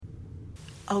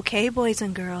Okay, boys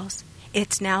and girls,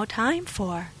 it's now time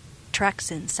for Treks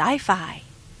in Sci-Fi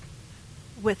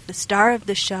with the star of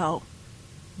the show,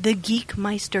 the Geek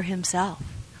Meister himself,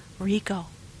 Rico.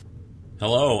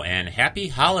 Hello, and happy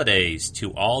holidays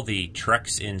to all the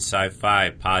Treks in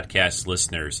Sci-Fi podcast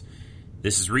listeners.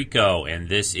 This is Rico, and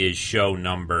this is show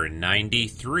number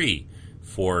 93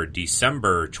 for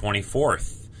December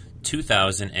 24th,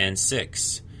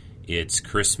 2006. It's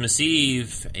Christmas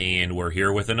Eve, and we're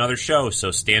here with another show,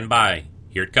 so stand by.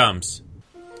 Here it comes.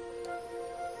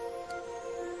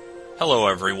 Hello,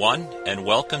 everyone, and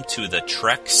welcome to the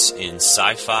Treks in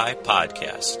Sci-Fi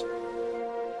podcast.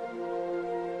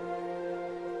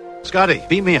 Scotty,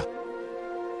 beat me up.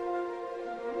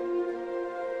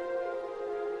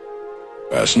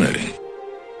 Fascinating.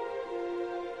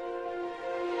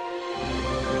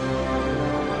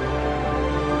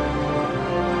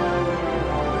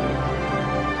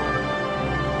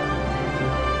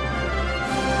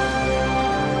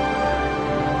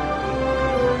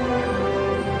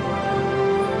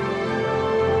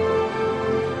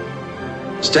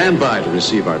 Stand by to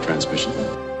receive our transmission.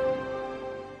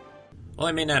 Well,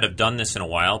 I may not have done this in a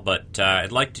while, but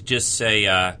I'd like to just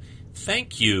say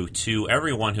thank you to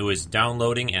everyone who is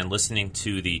downloading and listening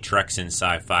to the Treks in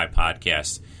Sci-Fi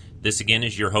podcast. This again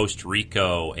is your host,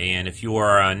 Rico, and if you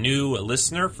are a new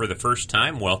listener for the first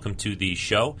time, welcome to the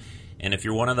show. And if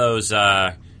you're one of those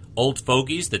old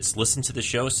fogies that's listened to the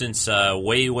show since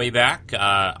way back,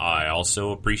 I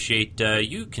also appreciate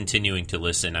you continuing to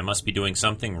listen. I must be doing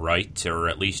something right, or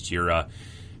at least you're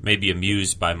maybe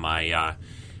amused by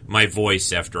my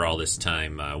voice after all this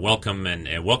time. Welcome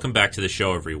and welcome back to the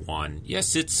show, everyone.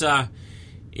 Yes, it's a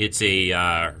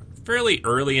fairly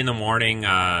early in the morning,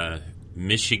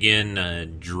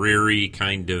 Michigan, dreary,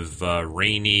 kind of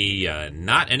rainy,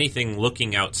 not anything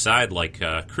looking outside like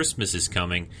Christmas is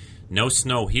coming. No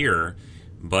snow here,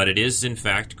 but it is, in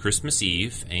fact, Christmas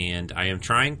Eve, and I am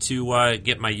trying to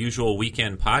get my usual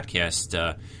weekend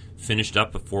podcast finished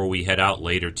up before we head out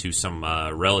later to some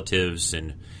relatives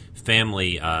and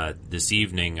family this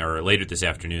evening, or later this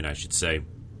afternoon, I should say.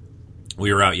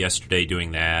 We were out yesterday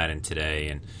doing that, and today,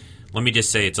 and let me just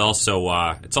say it's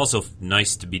also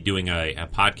nice to be doing a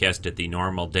podcast at the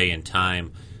normal day and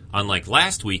time, unlike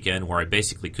last weekend where I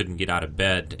basically couldn't get out of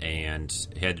bed and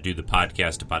had to do the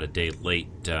podcast about a day late.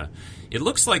 It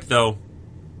looks like, though,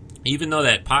 even though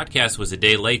that podcast was a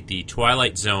day late, the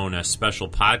Twilight Zone special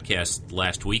podcast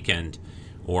last weekend,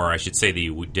 or I should say the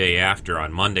day after,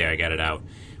 on Monday I got it out,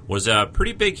 was a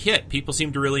pretty big hit. People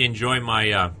seem to really enjoy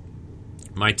my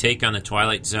take on the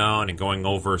Twilight Zone and going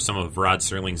over some of Rod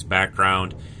Serling's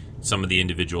background, some of the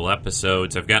individual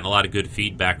episodes. I've gotten a lot of good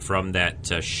feedback from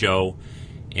that show,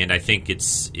 and I think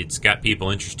it's got people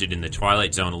interested in the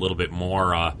Twilight Zone a little bit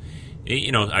more. I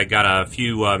got a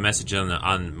few messages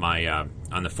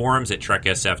on the forums at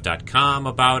treksf.com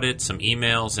about it, some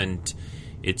emails, and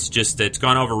it's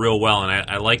gone over real well, and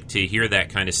I like to hear that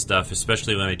kind of stuff,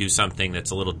 especially when I do something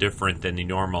that's a little different than the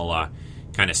normal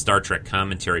kind of Star Trek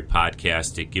commentary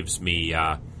podcast. It gives me,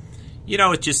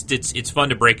 it's fun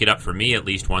to break it up for me at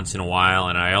least once in a while,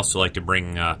 and I also like to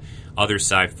bring other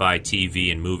sci-fi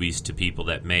TV and movies to people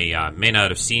that may not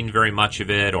have seen very much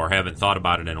of it or haven't thought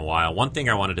about it in a while. One thing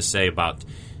I wanted to say about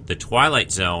the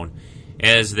Twilight Zone,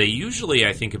 as they usually,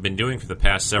 I think, have been doing for the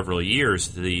past several years,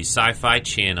 the Sci-Fi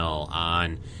Channel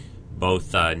on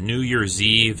both New Year's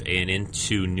Eve and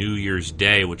into New Year's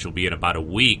Day, which will be in about a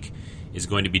week, is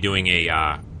going to be doing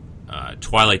a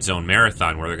Twilight Zone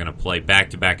marathon where they're going to play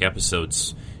back-to-back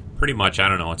episodes. Pretty much, I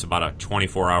don't know, it's about a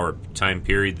 24-hour time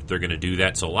period that they're going to do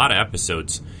that. So a lot of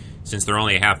episodes, since they're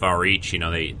only a half hour each,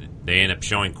 they end up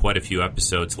showing quite a few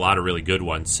episodes, a lot of really good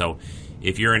ones. So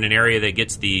if you're in an area that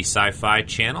gets the Sci-Fi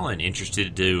Channel and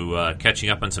interested to catching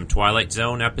up on some Twilight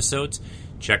Zone episodes,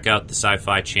 check out the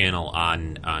Sci-Fi Channel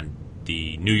on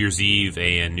the New Year's Eve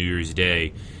and New Year's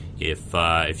Day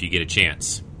if you get a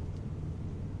chance.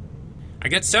 I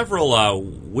got several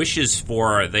wishes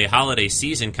for the holiday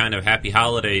season, kind of happy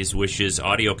holidays wishes,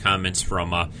 audio comments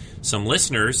from some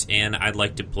listeners, and I'd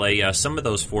like to play some of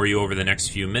those for you over the next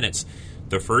few minutes.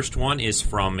 The first one is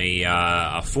from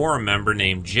a forum member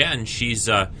named Jen. She's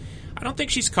I don't think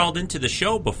she's called into the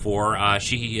show before. I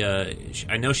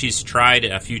know she's tried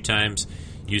a few times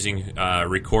using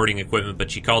recording equipment,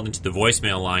 but she called into the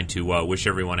voicemail line to wish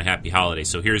everyone a happy holiday.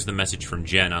 So here's the message from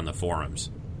Jen on the forums.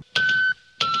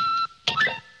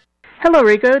 Hello,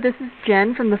 Rico. This is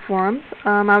Jen from the forums.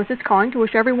 I was just calling to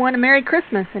wish everyone a Merry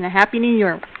Christmas and a Happy New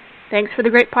Year. Thanks for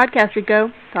the great podcast,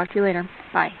 Rico. Talk to you later.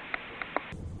 Bye.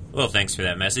 Well, thanks for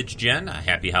that message, Jen.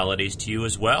 Happy holidays to you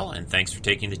as well, and thanks for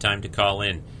taking the time to call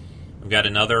in. I've got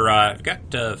another, I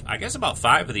guess about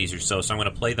 5 of these or so I'm going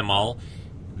to play them all.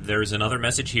 There's another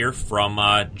message here from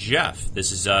Jeff.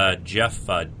 This is Jeff,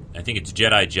 I think it's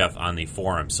Jedi Jeff on the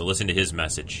forum, so listen to his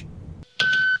message.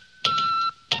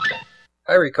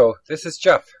 Hi Rico, this is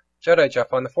Jeff, Jedi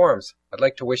Jeff on the forums. I'd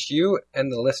like to wish you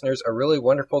and the listeners a really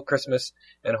wonderful Christmas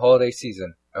and holiday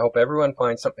season. I hope everyone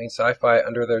finds something sci-fi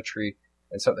under their tree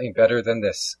and something better than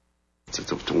this. It's a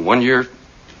 1-year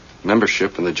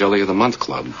membership in the Jelly of the Month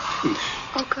Club.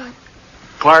 Oh, good.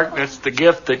 Clark, that's the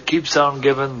gift that keeps on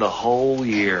giving the whole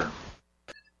year.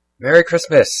 Merry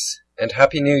Christmas and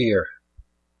Happy New Year.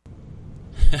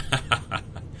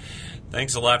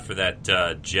 Thanks a lot for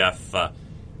that, Jeff. I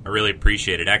really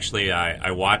appreciate it. Actually,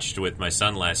 I watched with my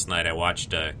son last night. I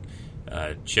watched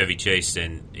Chevy Chase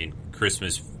in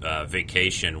Christmas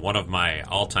Vacation, one of my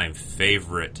all-time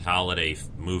favorite holiday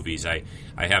movies. I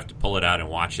have to pull it out and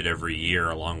watch it every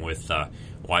year, along with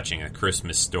watching A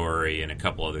Christmas Story and a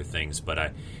couple other things.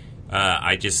 But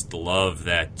I just love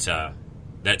that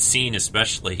scene,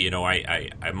 especially. You know,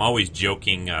 I'm always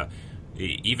joking,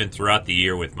 even throughout the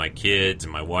year with my kids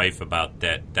and my wife about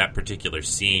that particular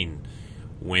scene.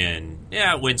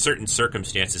 When certain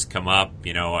circumstances come up,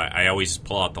 you know, I always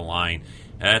pull out the line,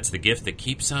 that's the gift that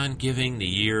keeps on giving the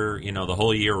year, you know, the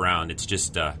whole year round. It's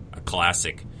just a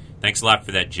classic. Thanks a lot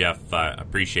for that, Jeff.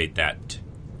 Appreciate that.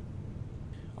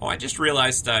 Oh, I just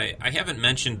realized I haven't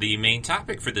mentioned the main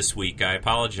topic for this week. I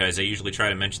apologize. I usually try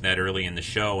to mention that early in the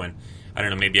show, and I don't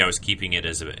know, maybe I was keeping it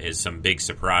as some big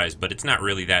surprise, but it's not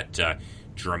really that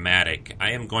dramatic.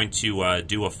 I am going to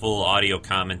do a full audio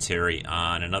commentary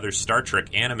on another Star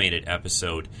Trek animated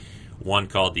episode, one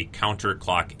called The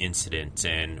Counterclock Incident,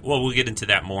 and we'll get into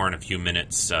that more in a few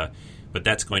minutes, but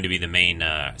that's going to be the main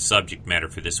subject matter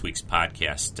for this week's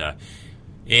podcast.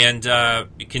 And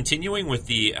continuing with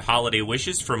the holiday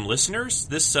wishes from listeners,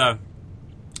 this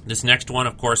next one,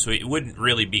 of course, it wouldn't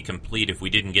really be complete if we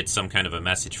didn't get some kind of a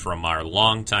message from our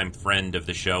longtime friend of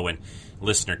the show and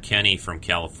listener Kenny from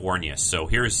California. So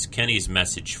here's Kenny's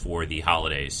message for the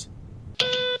holidays.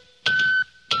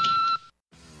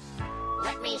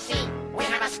 Let me see. We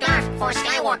have a scarf for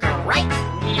Skywalker, right?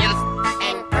 Yes.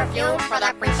 And perfume for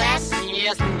the princess?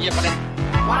 Yes.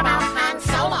 What about Han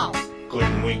Solo?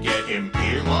 Couldn't we get him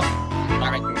earmuffs?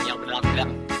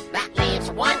 That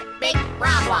leaves one big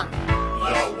problem.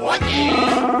 The what?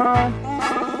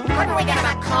 Couldn't we get him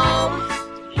a comb?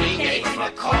 We gave him a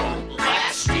comb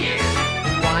last year.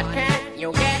 What can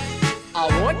you get a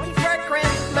Wookiee for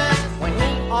Christmas when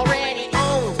he already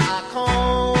owns a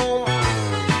comb?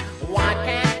 What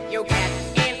can you get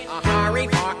in a hurry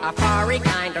for a furry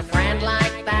kind of friend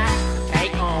like that?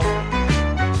 Take home.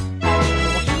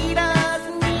 Oh, he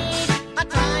doesn't need a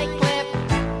tie clip,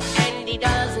 and he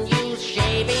doesn't use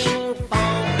shaving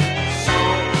foam. So,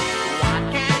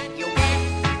 what can you get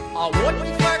a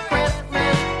Wookiee for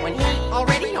Christmas when he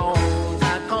already owns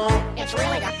a comb? It's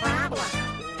really a problem.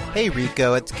 Hey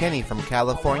Rico, it's Kenny from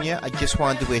California. I just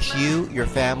wanted to wish you, your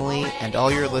family, and all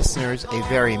your listeners a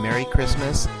very Merry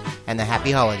Christmas and a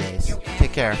Happy Holidays.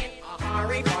 Take care.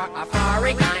 Hurry for a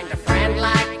furry kind of friend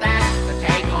like that to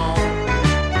take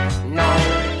home. No,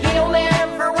 he'll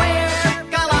never wear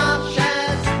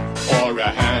galoshes Or a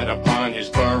hat upon his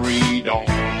furry dome.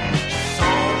 So,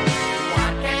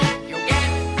 what can you get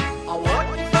a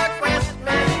Wookiee for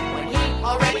Christmas when he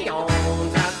already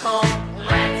owns a comb?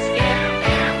 Let's give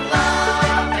him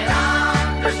love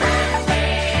and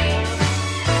understanding,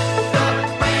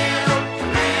 goodwill,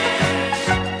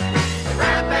 command.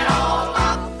 Wrap it all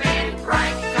up in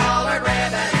bright colored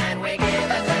ribbon and we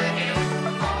give it to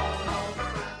him all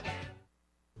over again.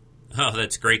 Oh,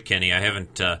 that's great, Kenny. I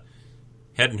hadn't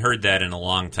heard that in a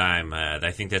long time.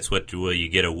 I think that's what you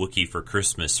get a Wookiee for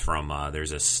Christmas from.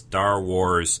 There's a Star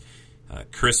Wars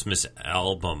Christmas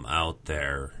album out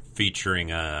there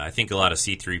featuring, I think, a lot of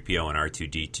C-3PO and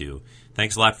R2-D2.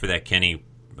 Thanks a lot for that, Kenny.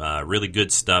 Really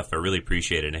good stuff. I really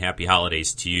appreciate it. And happy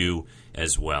holidays to you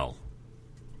as well.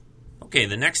 Okay,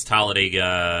 the next holiday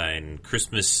and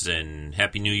Christmas and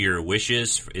Happy New Year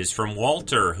wishes is from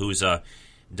Walter, who's a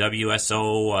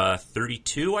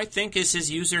WSO32, I think, is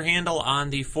his user handle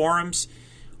on the forums.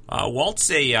 Walt's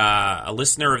a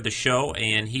listener of the show,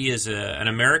 and he is an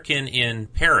American in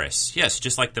Paris. Yes,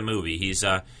 just like the movie. He's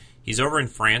over in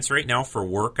France right now for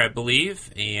work, I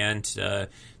believe. And the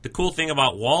cool thing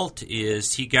about Walt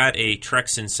is he got a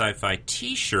Treks in Sci-Fi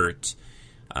T-shirt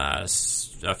a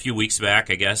few weeks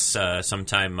back, I guess,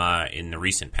 sometime in the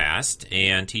recent past.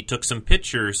 And he took some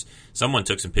pictures. Someone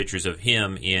took some pictures of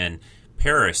him in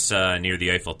Paris, near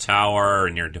the Eiffel Tower,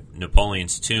 near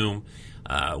Napoleon's tomb.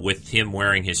 with him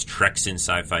wearing his Treks in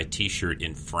Sci-Fi t-shirt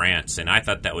in France, and I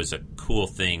thought that was a cool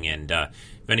thing, and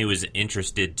if anyone was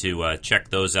interested to check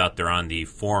those out, they're on the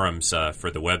forums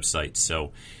for the website.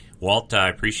 So, Walt, I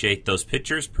appreciate those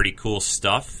pictures, pretty cool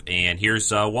stuff, and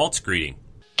here's Walt's greeting.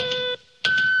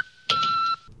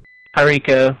 Hi,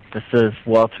 Rico. This is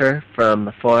Walter from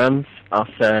the forums,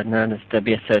 also known as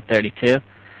WSO32.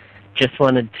 Just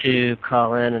wanted to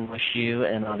call in and wish you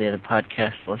and all the other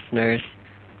podcast listeners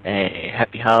a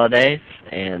happy holidays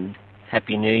and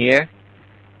happy new year.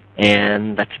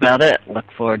 And that's about it.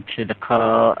 Look forward to the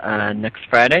call next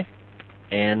Friday.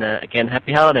 And again,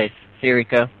 happy holidays. See you,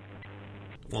 Rico.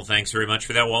 Well, thanks very much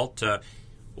for that, Walt.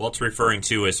 Walt's referring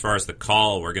to, as far as the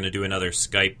call, we're going to do another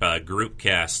Skype group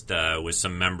cast with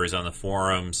some members on the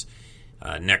forums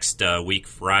next week,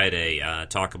 Friday,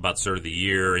 talk about sort of the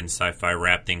year in sci-fi,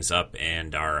 wrap things up,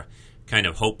 and our kind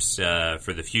of hopes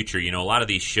for the future. You know, a lot of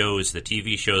these shows, the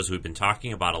TV shows we've been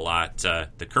talking about a lot,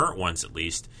 the current ones at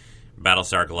least,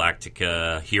 Battlestar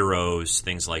Galactica, Heroes,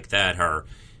 things like that,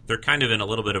 they're kind of in a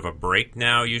little bit of a break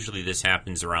now. Usually this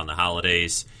happens around the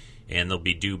holidays, and they'll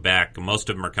be due back. Most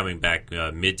of them are coming back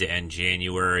mid to end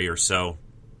January or so.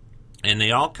 And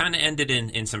they all kind of ended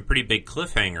in some pretty big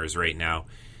cliffhangers right now.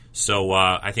 So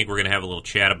I think we're going to have a little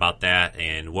chat about that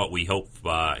and what we hope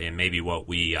and maybe what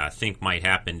we think might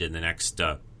happen in the next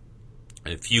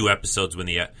few episodes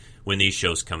when these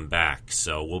shows come back.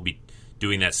 So we'll be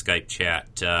doing that Skype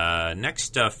chat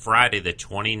next Friday, the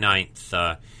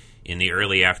 29th, in the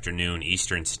early afternoon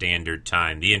Eastern Standard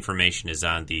Time. The information is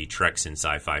on the Treks in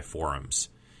Sci-Fi forums.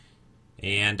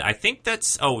 And I think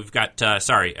that's... Oh, we've got...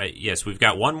 yes, we've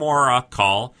got one more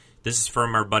call. This is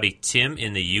from our buddy Tim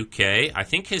in the UK. I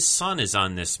think his son is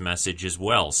on this message as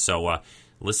well. So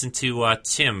listen to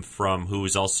Tim, who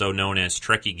is also known as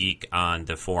Trekkie Geek on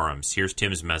the forums. Here's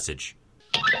Tim's message.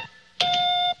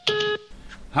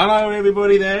 Hello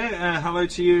everybody there, hello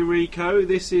to you Rico,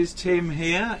 this is Tim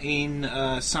here in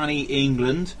sunny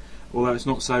England, although it's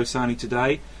not so sunny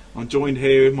today. I'm joined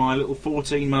here with my little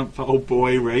 14-month-old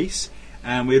boy Reese,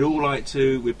 and we'd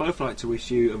both like to wish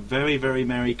you a very, very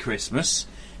Merry Christmas.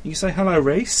 You can say hello,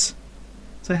 Reese.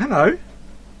 Say hello.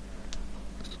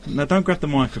 No, don't grab the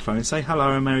microphone, say hello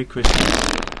and Merry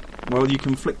Christmas. Well, you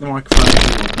can flick the microphone if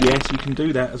you want. Yes, you can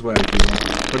do that as well if you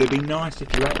want, but it'd be nice if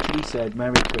you actually said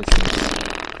Merry Christmas.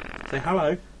 Say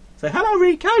hello. Say hello,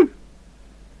 Rico.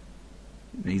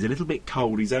 He's a little bit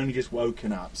cold. He's only just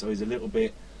woken up, so he's a little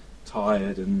bit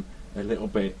tired and a little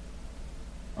bit...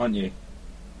 Aren't you?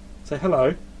 Say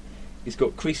hello. He's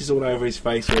got creases all over his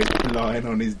face where he's lying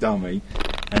on his dummy,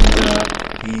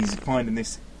 and he's finding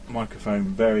this microphone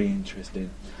very interesting.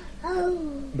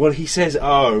 Oh. Well, he says,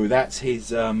 oh, that's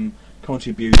his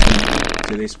contribution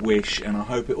to this wish, and I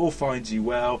hope it all finds you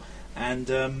well,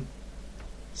 and...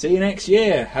 see you next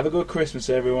year. Have a good Christmas,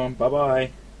 everyone.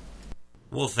 Bye-bye.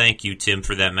 Well, thank you, Tim,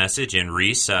 for that message. And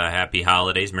Reese, happy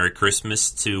holidays. Merry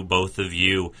Christmas to both of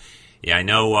you. Yeah, I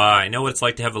know what it's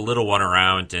like to have a little one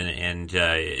around, and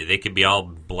they can be all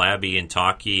blabby and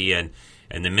talky, and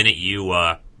the minute you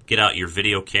get out your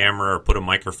video camera or put a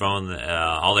microphone,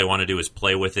 all they want to do is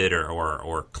play with it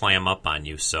or clam up on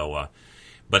you. So,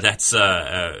 but that's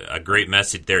a great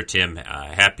message there, Tim.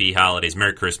 Happy holidays.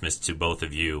 Merry Christmas to both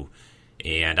of you.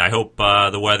 And I hope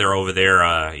the weather over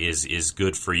there is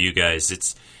good for you guys.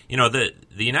 It's the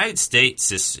United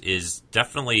States is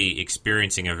definitely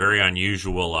experiencing a very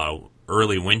unusual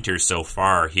early winter so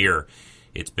far here.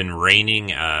 It's been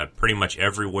raining pretty much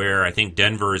everywhere. I think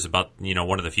Denver is about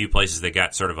one of the few places that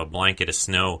got sort of a blanket of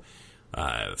snow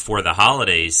for the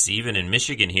holidays. Even in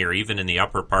Michigan here, even in the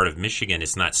upper part of Michigan,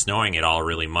 it's not snowing at all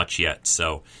really much yet.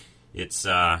 So. It's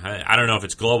I don't know if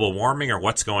it's global warming or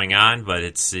what's going on, but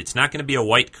it's not going to be a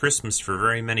white Christmas for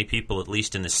very many people, at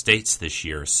least in the States this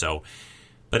year. So,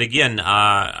 but again,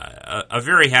 a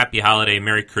very happy holiday,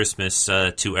 Merry Christmas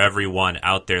to everyone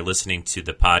out there listening to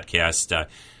the podcast.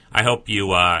 I hope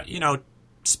you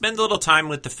spend a little time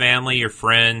with the family, your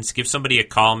friends, give somebody a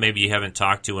call maybe you haven't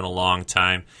talked to in a long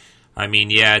time. I mean,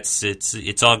 yeah,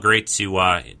 it's all great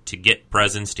to get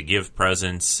presents, to give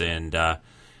presents, and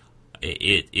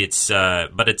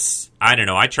but it's I don't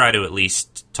know. I try to at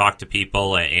least talk to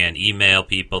people and email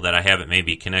people that I haven't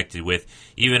maybe connected with,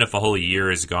 even if a whole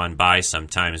year has gone by.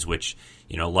 Sometimes, which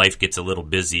life gets a little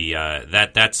busy.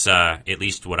 That's at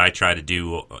least what I try to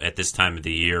do at this time of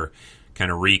the year,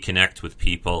 kind of reconnect with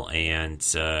people, and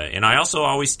I also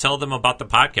always tell them about the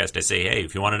podcast. I say, hey,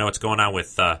 if you want to know what's going on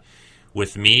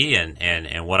with me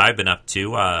and what I've been up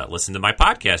to, listen to my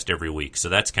podcast every week. So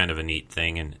that's kind of a neat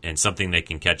thing and something they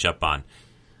can catch up on.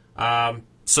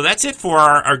 So that's it for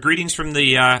our greetings from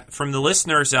the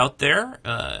listeners out there.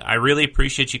 I really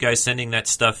appreciate you guys sending that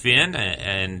stuff in,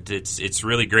 and it's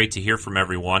really great to hear from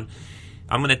everyone.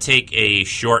 I'm going to take a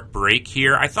short break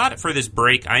here. I thought for this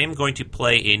break I am going to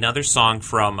play another song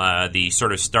from the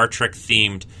sort of Star Trek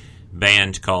themed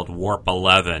band called Warp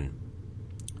 11.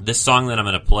 This song that I'm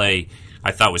going to play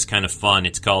I thought was kind of fun.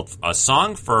 It's called A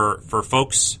Song for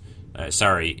Folks.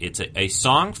 It's a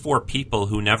song for people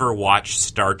who never watch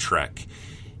Star Trek.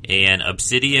 And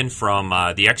Obsidian from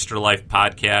the Extra Life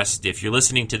podcast. If you're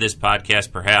listening to this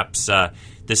podcast, perhaps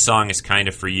this song is kind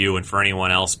of for you and for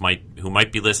anyone else who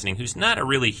might be listening who's not a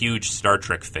really huge Star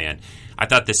Trek fan. I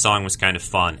thought this song was kind of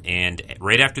fun. And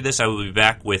right after this, I will be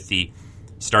back with the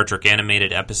Star Trek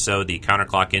animated episode, the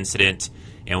Counterclock Incident,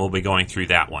 and we'll be going through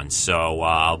that one. So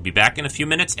I'll be back in a few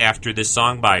minutes after this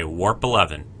song by Warp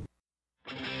 11.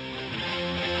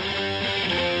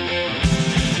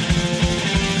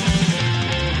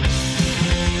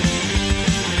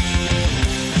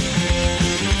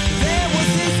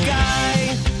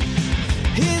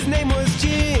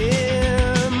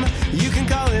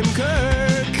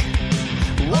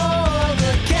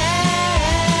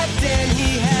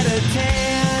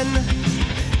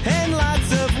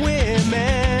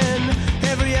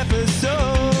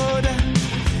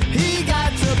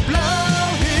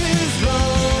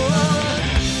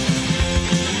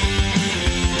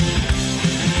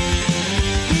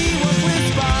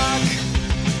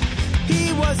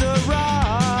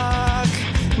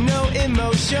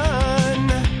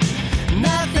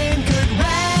 Nothing could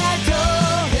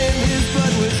rattle him. His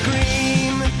blood was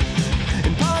green,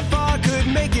 and Podfar could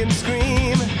make him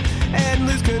scream and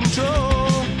lose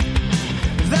control.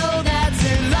 Though that's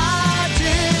illogical.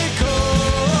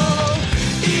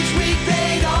 Each week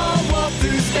they'd all walk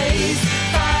through space,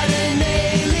 fight an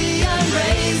alien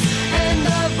race, and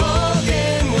the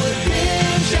Vulcan would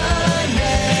pinch a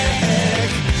neck.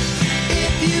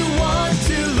 If you want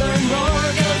to learn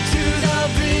more, go to the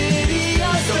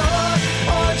video store,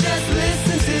 or just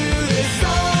listen to this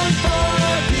song for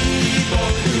people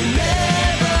who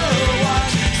never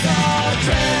watch Star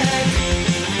Trek.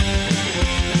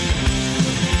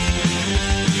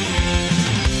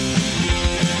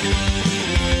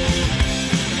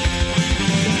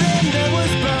 Then there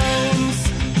was Bones,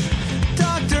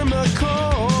 Dr.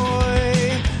 McCoy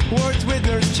worked with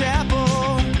Nurse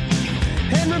Chapel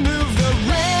and removed the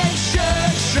red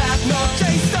shirt shrapnel,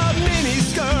 chased the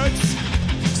miniskirts,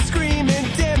 screaming,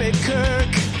 damn it,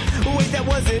 Kirk. Wait, that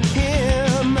wasn't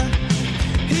him.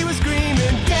 He was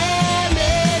screaming, damn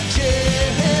it,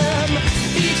 Jim.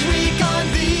 Each week on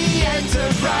the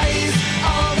Enterprise,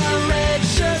 all the red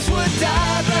shirts would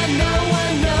die, but no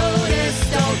one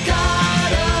noticed or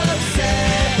got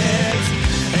upset.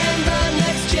 And the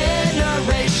next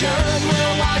generation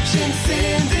will watch in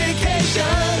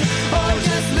syndication, or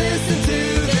just listen to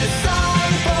this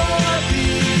song for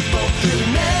people who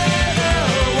never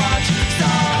watch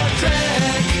Star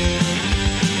Trek.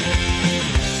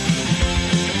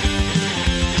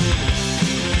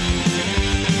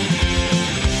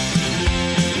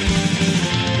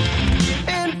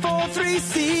 And for 3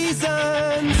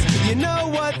 seasons, you know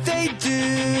what they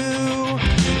do.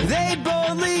 They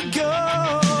boldly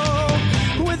go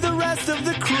with the rest of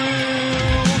the crew.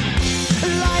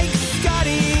 Like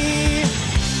Scotty,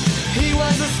 he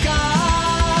was a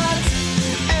Scot,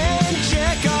 and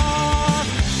Chekhov,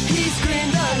 he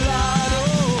screamed a lot.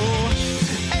 Oh,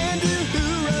 and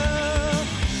Uhura,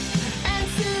 and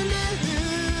Sulu.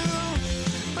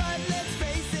 But let's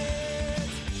face it,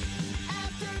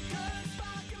 after Kirk,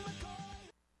 Spock, and McCoy.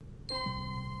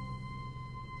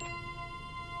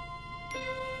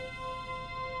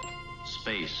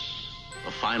 Space,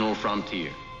 the final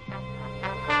frontier.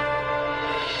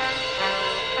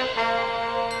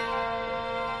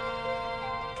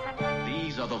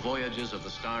 These are the voyages of the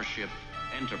starship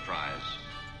Enterprise.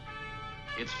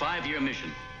 Its 5-year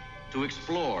mission: to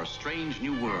explore strange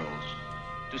new worlds,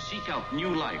 to seek out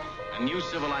new life and new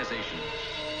civilizations,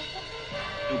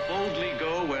 to boldly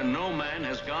go where no man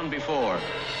has gone before.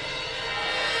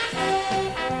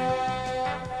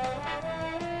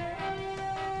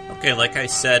 Okay, like I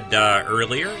said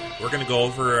earlier, we're going to go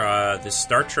over another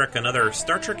Star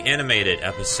Trek animated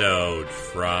episode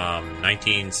from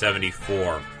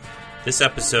 1974. This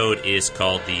episode is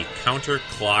called The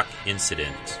Counterclock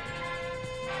Incident.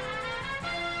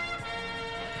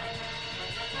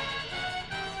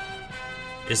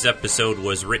 This episode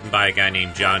was written by a guy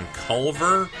named John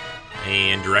Culver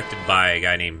and directed by a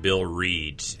guy named Bill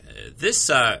Reed.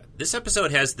 This episode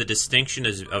has the distinction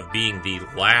of being the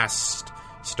last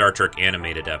Star Trek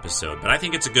animated episode, but I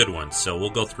think it's a good one, so we'll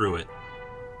go through it.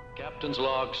 Captain's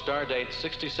log, stardate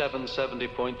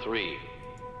 6770.3.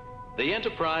 The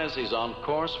Enterprise is on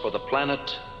course for the planet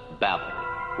Babel,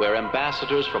 where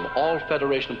ambassadors from all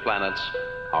Federation planets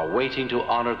are waiting to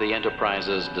honor the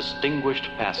Enterprise's distinguished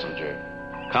passenger,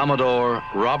 Commodore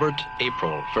Robert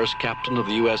April, first captain of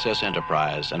the USS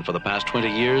Enterprise, and for the past 20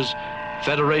 years,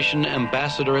 Federation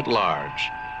Ambassador at Large.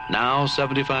 Now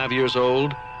 75 years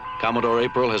old, Commodore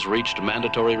April has reached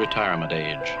mandatory retirement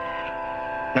age.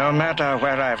 No matter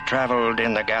where I've traveled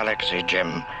in the galaxy,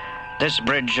 Jim, this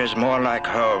bridge is more like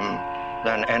home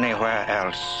than anywhere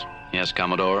else. Yes,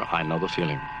 Commodore, I know the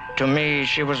feeling. To me,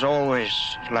 she was always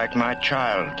like my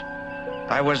child.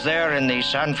 I was there in the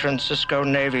San Francisco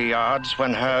Navy Yards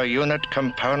when her unit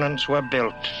components were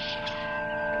built.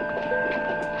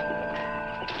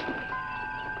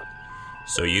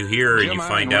 So you hear and you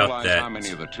find out that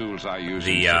the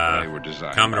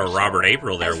Commodore Robert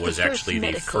April there was actually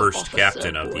the first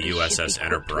captain of the USS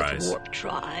Enterprise. Warp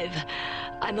drive.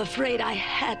 I'm afraid I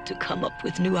had to come up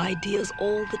with new ideas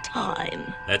all the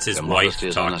time. That's his Your wife modesty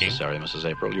is talking. unnecessary, Mrs.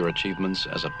 April. Your achievements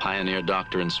as a pioneer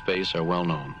doctor in space are well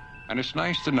known. And it's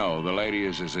nice to know the lady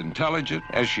is as intelligent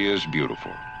as she is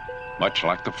beautiful, much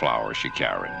like the flower she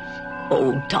carries.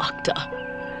 Oh, Doctor,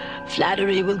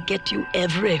 flattery will get you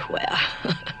everywhere.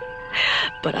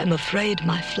 But I'm afraid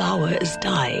my flower is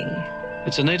dying.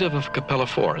 It's a native of Capella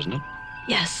 4, isn't it?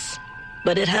 Yes,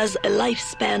 but it has a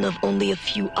lifespan of only a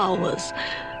few hours.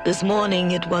 This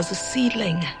morning it was a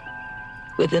seedling.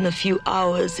 Within a few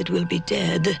hours it will be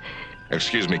dead.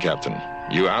 Excuse me, Captain.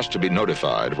 You asked to be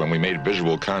notified when we made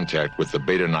visual contact with the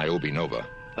Beta Niobe Nova.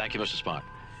 Thank you, Mr. Spock.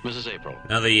 Mrs. April.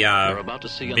 Now, about to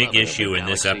the see big another issue of the in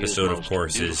this galaxy's episode, of most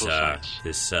course, is beautiful sights.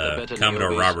 this Beta Commodore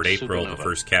Niobe's Robert April, the supernova.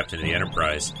 first captain of the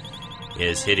Enterprise,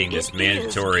 is hitting this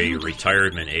mandatory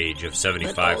retirement age of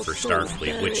 75 for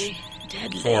Starfleet, which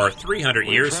for 300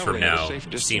 years from now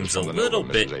seems a little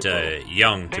bit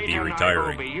young to be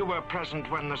retiring. You were present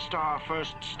when the star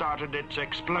first started its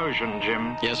explosion,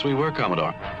 Jim. Yes, we were,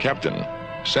 Commodore. Captain,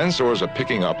 sensors are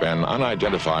picking up an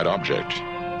unidentified object,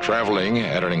 traveling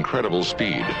at an incredible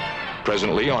speed,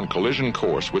 presently on collision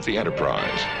course with the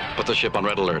Enterprise. Put the ship on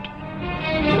red alert.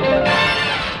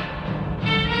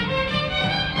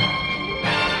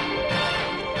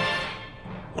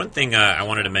 One thing I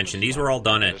wanted to mention, these were all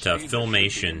done at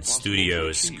Filmation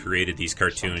Studios, created these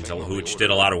cartoons, which did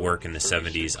a lot of work in the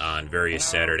 70s on various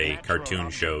Saturday cartoon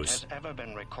shows. Ever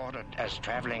been recorded as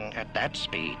traveling at that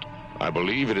speed? I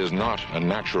believe it is not a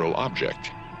natural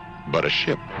object, but a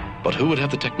ship. But who would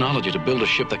have the technology to build a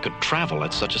ship that could travel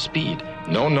at such a speed?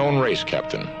 No known race,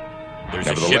 Captain. There's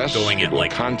a ship Nevertheless, going it at will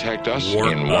like contact us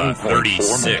warp in 1.4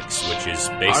 36, minutes. which is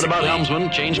Hard basically about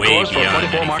helmsman, change way course for beyond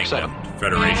 24 Mark anything 7. that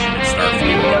Federation and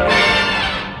Starfleet.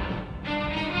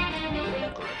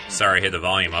 Sorry, I had the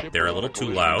volume up there a little too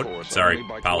loud. Sorry,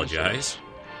 apologize.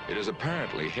 It is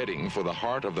apparently heading for the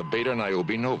heart of the Beta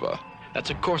Niobe Nova. That's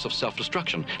a course of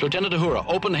self-destruction. Lieutenant Uhura,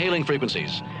 open hailing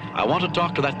frequencies. I want to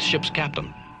talk to that ship's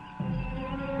captain.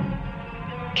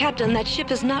 Captain, that ship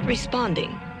is not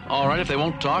responding. All right, if they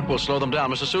won't talk, we'll slow them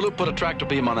down. Mr. Sulu, put a tractor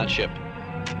beam on that ship.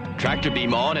 Tractor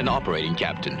beam on and operating,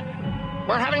 Captain.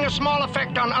 We're having a small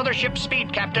effect on other ship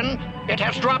speed, Captain. It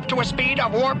has dropped to a speed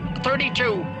of warp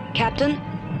 32. Captain,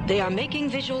 they are making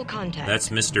visual contact. That's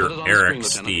Mr.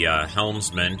 Eriks, the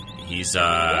helmsman. He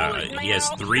has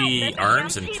 3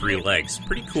 arms and 3 legs.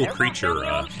 Pretty cool creature.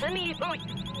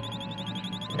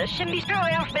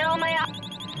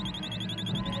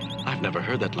 I've never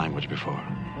heard that language before.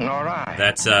 Nor I.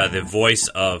 That's the voice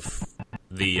of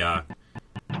the...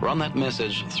 Run that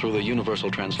message through the universal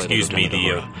translator. Excuse me,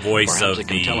 the voice Perhaps of it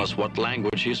can the tell us what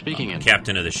language he's speaking in.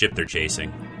 captain of the ship they're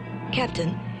chasing.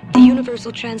 Captain, the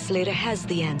universal translator has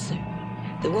the answer.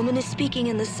 The woman is speaking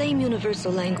in the same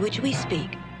universal language we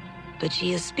speak, but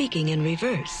she is speaking in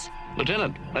reverse.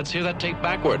 Lieutenant, let's hear that tape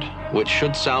backward, which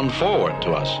should sound forward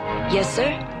to us. Yes,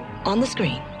 sir. On the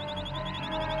screen.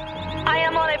 I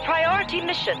am on a priority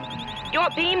mission. Your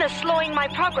beam is slowing my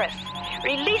progress.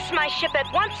 Release my ship at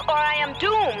once or I am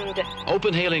doomed.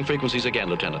 Open hailing frequencies again,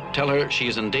 Lieutenant. Tell her she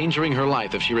is endangering her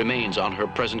life if she remains on her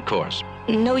present course.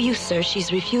 No use, sir.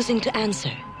 She's refusing to answer.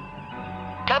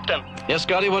 Captain. Yes,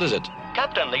 Scotty, what is it?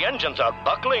 Captain, the engines are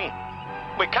buckling.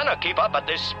 We cannot keep up at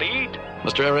this speed.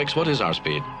 Mr. Eriks, what is our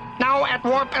speed? Now at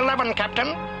warp 11, Captain.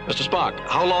 Mr. Spock,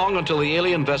 how long until the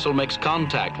alien vessel makes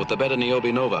contact with the Beta Niobe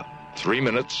Nova? 3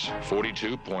 minutes,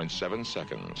 42.7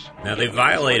 seconds. Now, they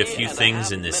violate a few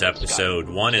things in this episode.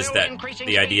 One is that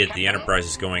the idea that the Enterprise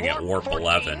is going at warp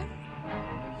 11.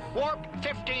 Warp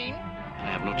 15. I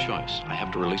have no choice. I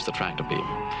have to release the tractor beam.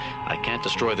 I can't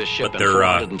destroy this ship. But and they're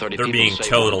 430 they're people being save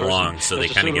towed one person. along, so they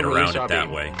Mr. kind of Sulu, get release around our it that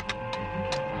beam. way.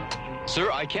 Sir,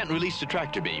 I can't release the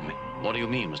tractor beam. What do you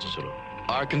mean, Mr. Sulu?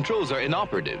 Our controls are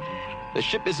inoperative. The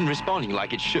ship isn't responding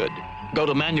like it should. Go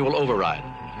to manual override.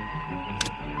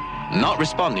 Not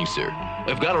responding, sir.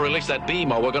 We've got to release that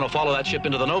beam or we're going to follow that ship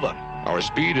into the Nova. Our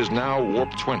speed is now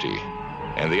warp 20,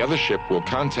 and the other ship will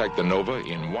contact the Nova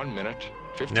in 1 minute.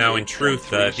 Now, in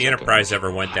truth, if the Enterprise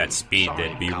ever went that speed,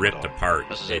 they'd be ripped apart.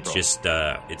 It's just,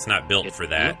 it's not built for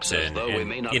that. And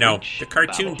you know, the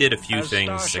cartoon did a few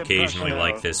things occasionally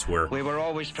like this where,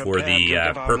 for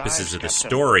the purposes of the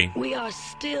story, We are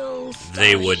still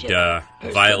they would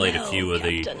violate a few of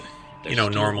the, you know,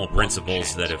 normal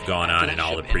principles that have gone on in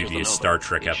all the previous Star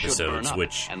Trek episodes,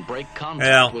 which,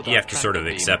 well, you have to sort of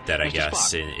accept that, I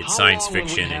guess. It's science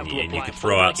fiction, and you could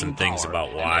throw out some things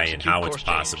about why and how it's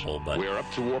possible, but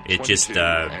it just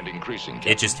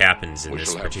happens in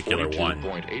this particular one.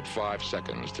 42.85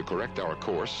 seconds to correct our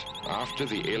course after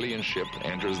the alien ship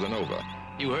enters the Nova.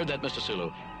 You heard that, Mr.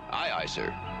 Sulu? Aye, aye,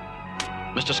 sir.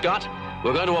 Mr. Scott,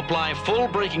 we're going to apply full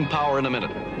braking power in a minute.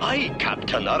 Aye,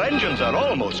 Captain, our engines are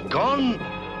almost gone.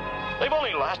 They've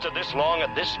only lasted this long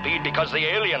at this speed because the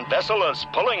alien vessel is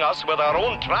pulling us with our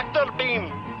own tractor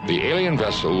beam. The alien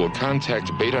vessel will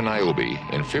contact Beta Niobe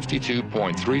in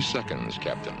 52.3 seconds,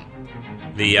 Captain.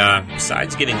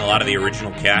 Besides getting a lot of the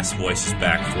original cast voices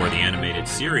back for the animated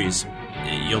series,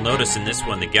 you'll notice in this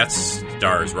one the guest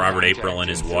stars, Robert April and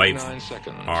his wife,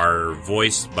 are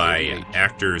voiced by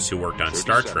actors who worked on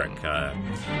Star Trek.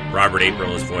 Robert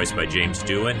April is voiced by James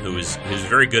Doohan, who's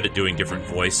very good at doing different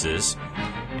voices,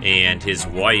 and his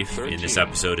wife in this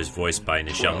episode is voiced by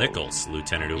Nichelle Nichols,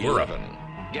 Lieutenant Uhura.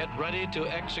 Get ready to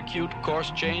execute course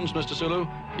change, Mr. Sulu.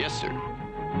 Yes, sir.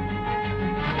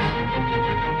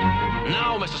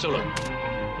 Now, Mr. Sulu.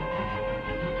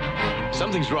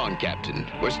 Something's wrong, Captain.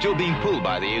 We're still being pulled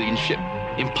by the alien ship.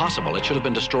 Impossible. It should have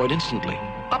been destroyed instantly.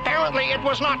 Apparently it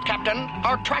was not, Captain.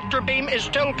 Our tractor beam is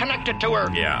still connected to her.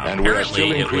 Yeah, and we're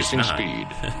still apparently it increasing was not. speed.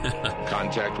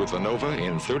 Contact with the Nova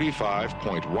in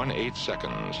 35.18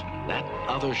 seconds. That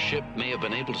other ship may have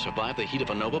been able to survive the heat of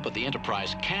a Nova, but the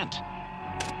Enterprise can't.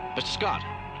 Mr. Scott,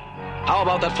 how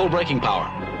about that full braking power?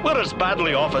 We're as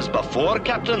badly off as before,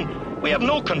 Captain. We have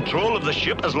no control of the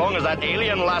ship as long as that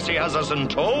alien lassie has us in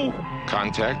tow.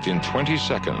 Contact in 20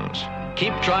 seconds.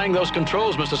 Keep trying those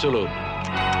controls, Mr. Sulu.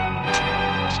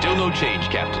 Still no change,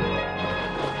 Captain.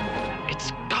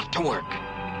 It's got to work.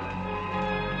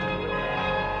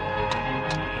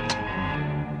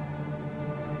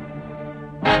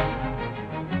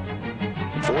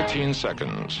 "14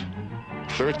 seconds.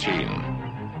 13.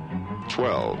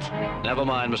 12. Never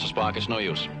mind, Mr. Spock. It's no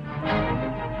use.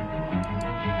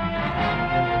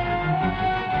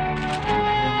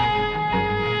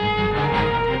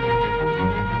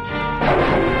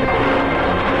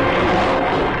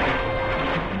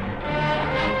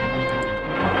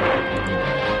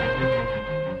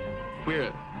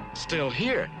 We're still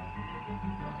here.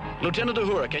 Lieutenant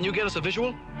Uhura, can you get us a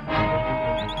visual?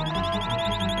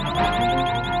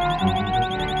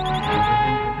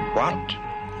 What?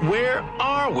 Where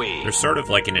are we? They're sort of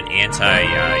like in an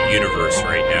anti-universe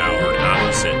right now, or an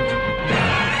opposite.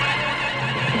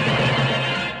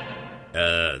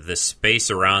 The space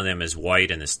around them is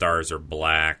white and the stars are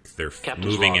black. They're Captain's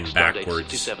moving log, in Stardate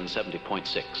backwards.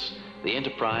 6770.6. The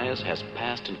Enterprise has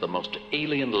passed into the most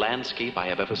alien landscape I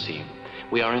have ever seen.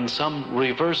 We are in some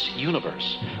reverse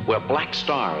universe where black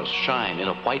stars shine in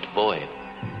a white void.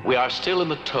 We are still in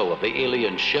the tow of the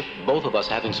alien ship, both of us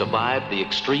having survived the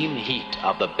extreme heat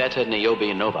of the Beta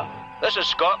Niobe Nova. This is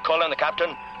Scott calling the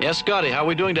captain. Yes, Scotty, how are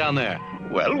we doing down there?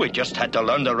 Well, we just had to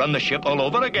learn to run the ship all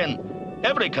over again.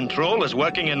 Every control is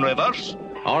working in reverse.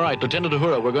 All right, Lieutenant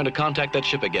Uhura, we're going to contact that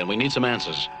ship again. We need some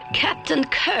answers. Captain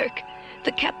Kirk,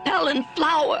 the Capellan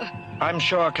flower. I'm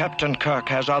sure Captain Kirk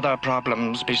has other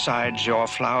problems besides your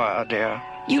flower, dear.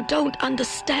 You don't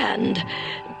understand.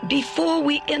 Before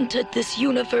we entered this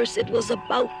universe, it was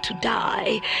about to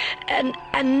die. And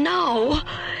now,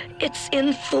 it's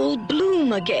in full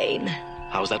bloom again.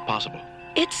 How is that possible?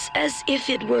 It's as if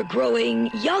it were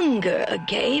growing younger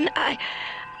again.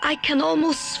 I can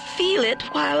almost feel it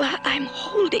while I'm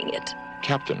holding it.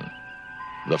 Captain,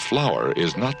 the flower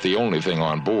is not the only thing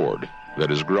on board that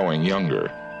is growing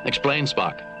younger. Explain,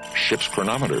 Spock. Ship's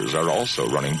chronometers are also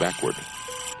running backward.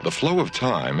 The flow of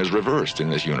time is reversed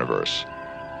in this universe.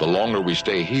 The longer we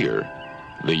stay here,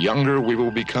 the younger we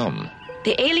will become.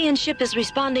 The alien ship is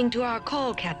responding to our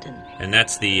call, Captain. And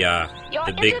that's the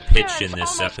big pitch in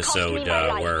this episode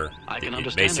where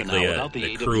basically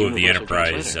the crew of the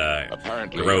Enterprise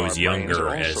grows younger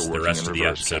as the rest of the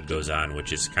episode goes on,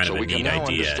 which is kind of a neat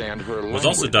idea. It was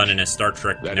also done in a Star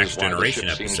Trek Next Generation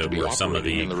episode where some of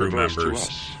the crew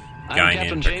members Guinan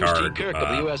Captain James T. Picard Kirk of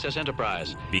the USS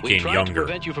Enterprise. We became tried younger. to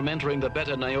prevent you from entering the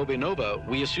Beta Niobe Nova.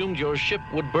 We assumed your ship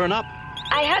would burn up.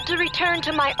 I had to return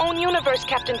to my own universe,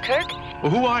 Captain Kirk.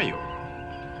 Well, who are you?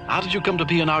 How did you come to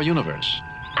be in our universe?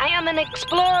 I am an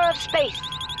explorer of space.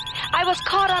 I was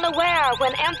caught unaware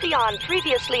when Amphion,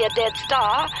 previously a dead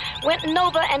star, went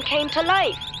nova and came to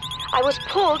life. I was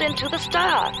pulled into the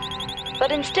star.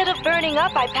 But instead of burning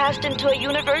up, I passed into a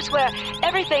universe where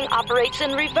everything operates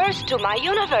in reverse to my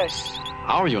universe.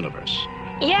 Our universe?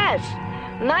 Yes.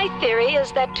 My theory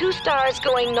is that two stars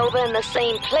going nova in the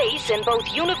same place in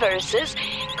both universes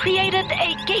created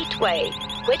a gateway,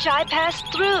 which I passed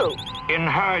through. In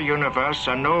her universe,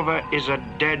 a nova is a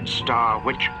dead star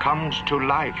which comes to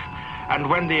life. And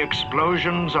when the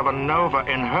explosions of a nova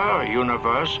in her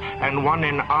universe and one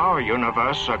in our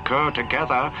universe occur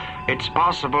together, it's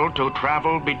possible to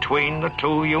travel between the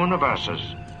two universes.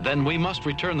 Then we must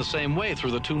return the same way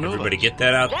through the two novas. Everybody get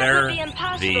that out That there? would be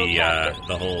impossible, Captain.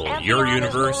 The whole Amphion your is no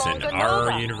universe and longer our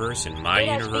nova. universe and my It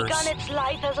has universe. begun its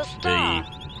life as a star.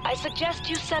 I suggest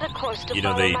you set a course to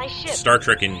follow my ship. Star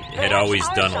Trek had Perhaps always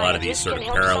our done a lot of these scientists sort of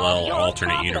can help solve parallel your alternate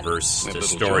problem. universe With little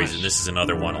stories, choice. and this is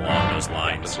another one along those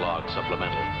lines. Log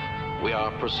supplemental. We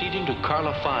are proceeding to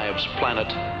Carla V's planet,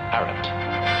 Arat.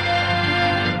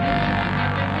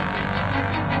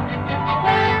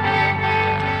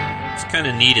 It's kind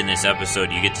of neat in this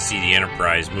episode. You get to see the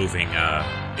Enterprise moving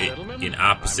in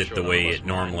opposite the way it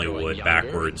normally would,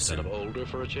 backwards. And Older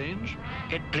for a change?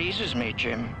 It pleases me,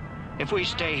 Jim. If we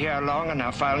stay here long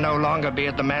enough, I'll no longer be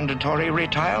at the mandatory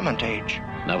retirement age.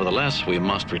 Nevertheless, we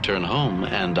must return home,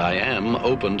 and I am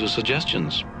open to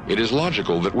suggestions. It is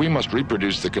logical that we must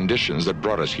reproduce the conditions that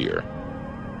brought us here.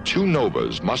 Two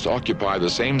novas must occupy the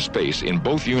same space in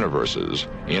both universes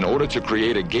in order to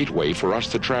create a gateway for us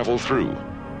to travel through.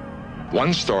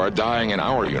 One star dying in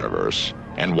our universe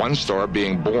and one star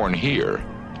being born here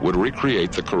would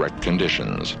recreate the correct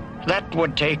conditions. That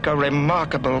would take a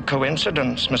remarkable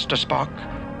coincidence, Mr. Spock.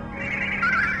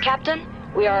 Captain,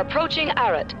 we are approaching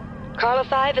Arat. Carla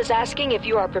 5 is asking if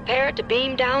you are prepared to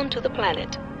beam down to the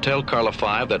planet. Tell Carla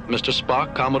 5 that Mr.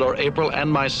 Spock, Commodore April, and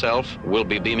myself will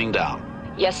be beaming down.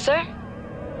 Yes, sir?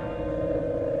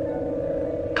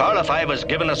 Carla 5 has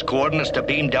given us coordinates to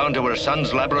beam down to her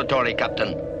son's laboratory,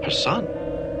 Captain. Her son?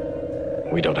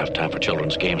 We don't have time for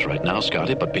children's games right now,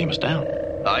 Scotty, but beam us down.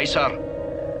 Aye, sir.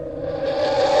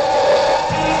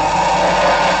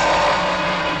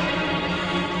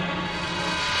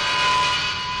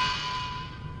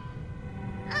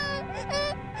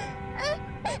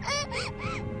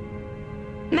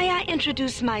 May I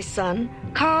introduce my son,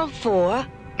 Carl 4?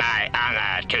 My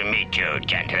honor to meet you,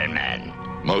 gentlemen.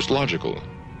 Most logical.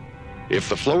 If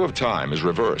the flow of time is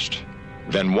reversed,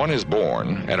 then one is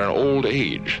born at an old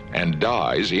age and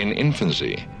dies in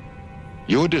infancy.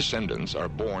 Your descendants are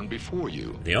born before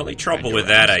you. the only trouble with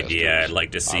that idea I'd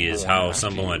like to see is how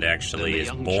someone actually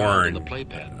is born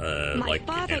like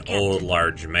an old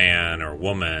large man or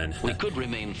woman. We could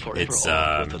remain forever It's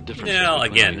off with the differences yeah,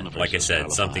 between again, our like I universes, said,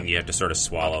 Carla something 5. you have to sort of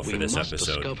swallow for this We must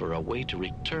episode. discover a way to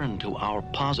return to our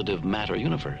positive matter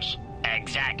universe.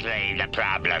 Exactly the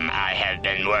problem I have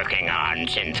been working on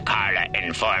since Carla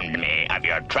informed me of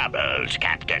your troubles,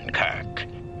 Captain Kirk.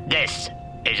 This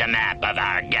is a map of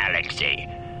our galaxy.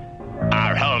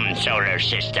 Our home solar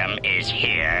system is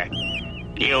here.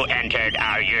 You entered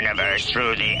our universe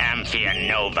through the Amphion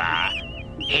Nova.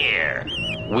 Here.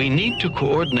 We need to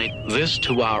coordinate this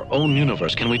to our own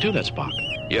universe. Can we do that, Spock?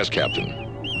 Yes, Captain.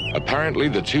 Apparently,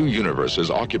 the two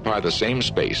universes occupy the same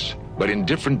space, but in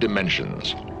different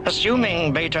dimensions.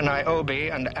 Assuming Beta Niobe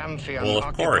and Amphion Well, of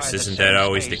occupy course, the isn't same that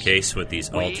always the space, case with these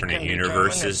alternate can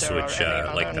universes, determine if which, there are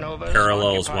any like other the novas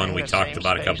parallels one occupying we the talked same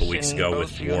about a couple space weeks in ago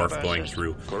both with Worf going universes?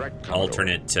 through Correct, Commodore.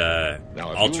 alternate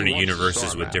Now, if alternate you watch the universes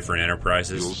star with map, different You'll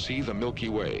enterprises. see the Milky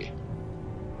Way.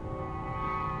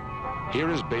 Here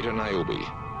is Beta Niobe,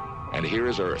 and here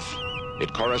is Earth.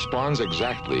 It corresponds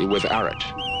exactly with Arat.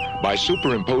 By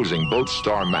superimposing both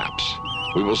star maps,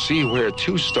 we will see where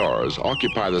two stars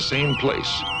occupy the same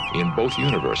place in both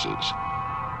universes.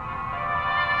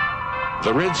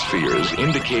 The red spheres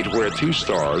indicate where two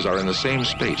stars are in the same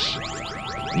space.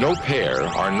 No pair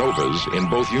are novas in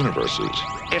both universes.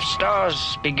 If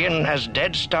stars begin as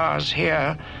dead stars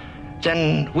here,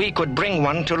 then we could bring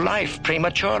one to life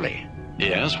prematurely.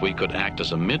 Yes, we could act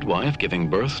as a midwife giving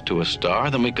birth to a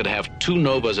star. Then we could have two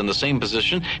novas in the same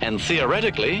position and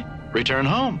theoretically return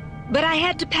home. But I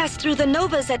had to pass through the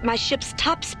novas at my ship's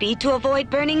top speed to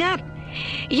avoid burning up.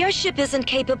 Your ship isn't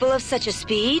capable of such a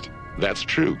speed. That's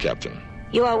true, Captain.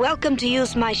 You are welcome to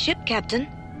use my ship, Captain.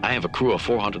 I have a crew of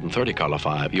 430, Carla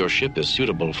 5. Your ship is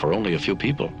suitable for only a few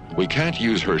people. We can't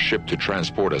use her ship to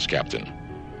transport us, Captain.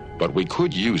 But we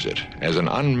could use it as an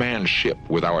unmanned ship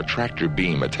with our tractor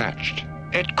beam attached.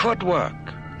 It could work.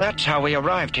 That's how we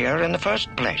arrived here in the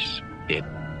first place. It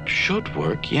should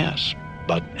work, yes.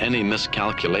 But any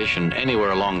miscalculation anywhere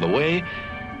along the way,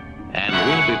 and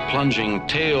we'll be plunging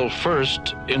tail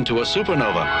first into a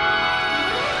supernova.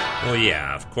 Well,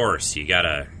 yeah, of course,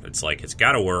 it's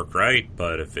gotta work, right?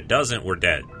 But if it doesn't, we're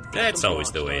dead. That's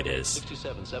always the way it is.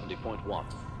 6770.1.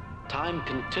 Time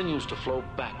continues to flow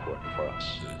backward for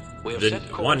us.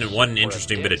 One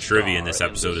interesting bit of trivia in this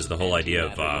episode is the whole idea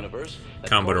of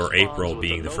Commodore April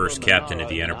being the first captain of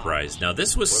the Enterprise. Now,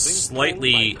 this was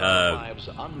slightly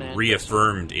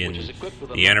reaffirmed in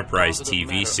the Enterprise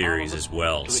TV series as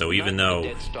well. So even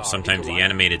though sometimes the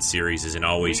animated series isn't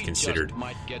always considered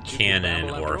canon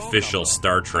or official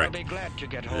Star Trek,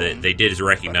 they did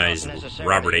recognize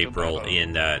Robert April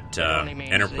in that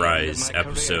Enterprise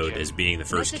episode as being the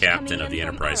first captain of the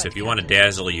Enterprise. So if you want to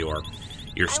dazzle your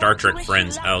Star Trek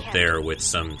friends out there with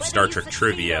some Star Trek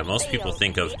trivia, most people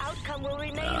think of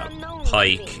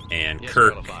Pike and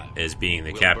Kirk as being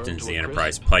the captains of the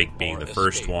Enterprise, Pike being the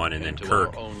first one, and then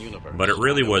Kirk. But it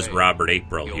really was Robert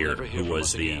April here who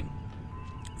was the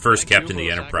first captain of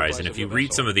the Enterprise. And if you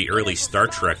read some of the early Star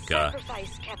Trek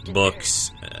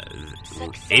books,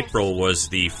 April was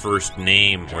the first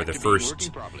name, or the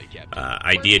first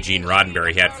idea Gene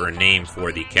Roddenberry had for a name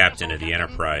for the captain of the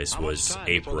Enterprise was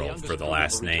April for the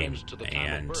last name.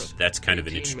 And that's kind of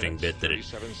an interesting bit that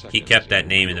he kept that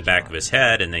name in the back of his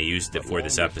head, and they used it for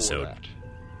this episode.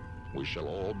 We shall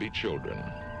all be children.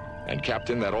 And,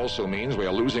 Captain, that also means we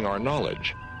are losing our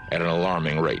knowledge at an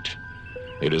alarming rate.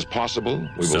 It is possible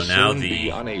we will soon be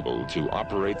unable to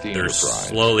operate the Enterprise. They're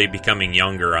slowly becoming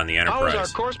younger on the Enterprise. How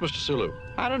is our course, Mr. Sulu?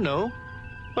 I don't know.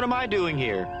 What am I doing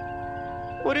here?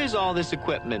 What is all this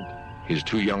equipment? He's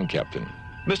too young, Captain.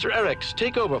 Mr. Eriks,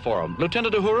 take over for him.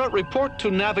 Lieutenant Uhura, report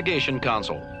to Navigation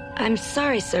Console. I'm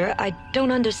sorry, sir. I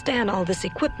don't understand all this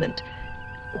equipment.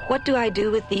 What do I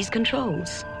do with these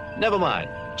controls? Never mind.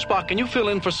 Spock, can you fill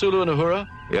in for Sulu and Uhura?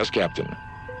 Yes, Captain.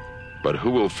 But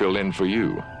who will fill in for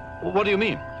you? What do you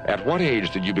mean? At what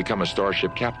age did you become a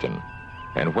starship captain?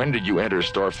 And when did you enter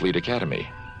Starfleet Academy?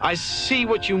 I see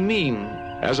what you mean.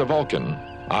 As a Vulcan,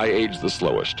 I age the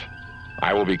slowest.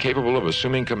 I will be capable of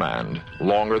assuming command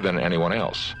longer than anyone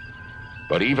else.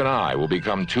 But even I will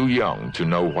become too young to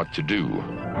know what to do.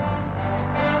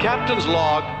 Captain's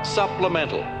log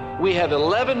supplemental. We have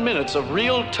 11 minutes of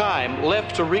real time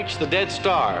left to reach the dead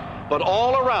star, but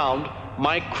all around,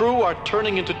 my crew are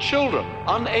turning into children,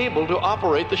 unable to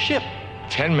operate the ship.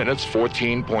 10 minutes,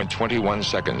 14.21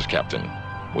 seconds, Captain.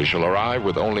 We shall arrive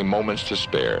with only moments to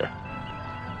spare.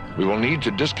 We will need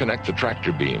to disconnect the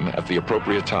tractor beam at the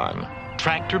appropriate time.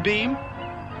 Tractor beam?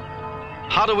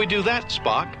 How do we do that,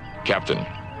 Spock? Captain,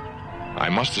 I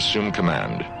must assume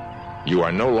command. You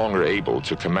are no longer able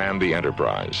to command the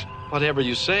Enterprise. Whatever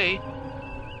you say.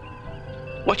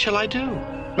 What shall I do?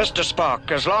 Mr.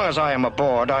 Spock, as long as I am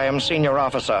aboard, I am senior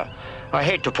officer. I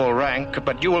hate to pull rank,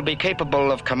 but you will be capable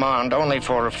of command only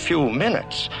for a few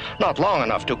minutes, not long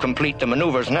enough to complete the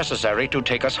maneuvers necessary to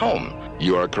take us home.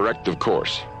 You are correct, of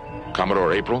course.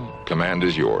 Commodore April, command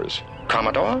is yours.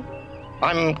 Commodore?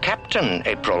 I'm Captain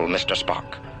April, Mr.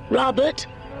 Spock. Robert,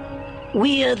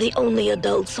 we are the only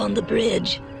adults on the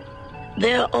bridge.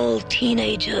 They're all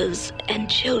teenagers and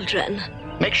children.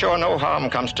 Make sure no harm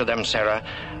comes to them, Sarah.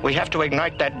 We have to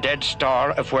ignite that dead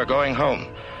star if we're going home.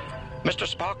 Mr.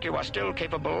 Spock, you are still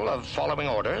capable of following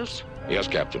orders? Yes,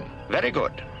 Captain. Very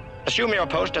good. Assume your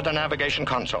post at the navigation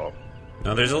console.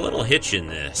 Now, there's a little hitch in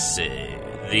this. They've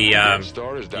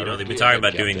been talking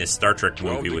about doing this Star Trek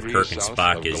movie with Kirk and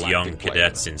Spock as young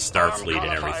cadets in Starfleet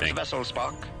and everything.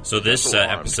 So this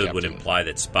episode would imply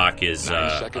that Spock is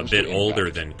a bit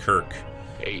older than Kirk.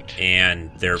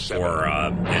 And therefore,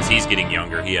 as he's getting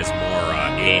younger, he has more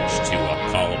age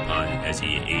to call upon as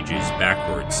he ages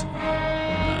backwards.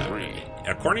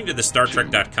 According to the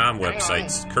StarTrek.com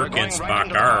websites, Kirk and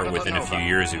Spock are within a few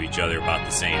years of each other, about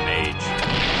the same age.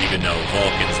 Even though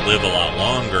Vulcans live a lot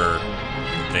longer,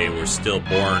 they were still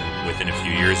born within a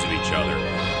few years of each other.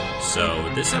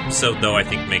 So this episode, though, I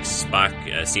think makes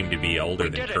Spock seem to be older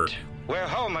than Kirk. We're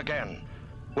home again.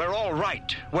 We're all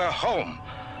right. We're home.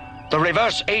 The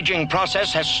reverse aging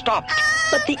process has stopped.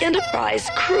 But the Enterprise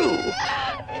crew,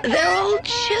 they're all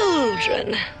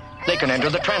children. They can enter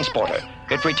the transporter.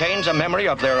 It retains a memory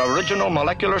of their original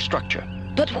molecular structure.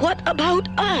 But what about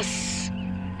us?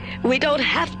 We don't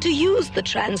have to use the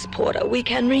transporter. We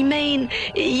can remain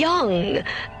young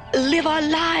live our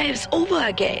lives over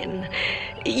again.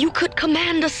 You could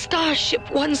command a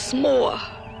starship once more.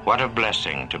 What a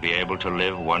blessing to be able to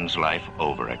live one's life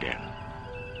over again.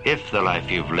 If the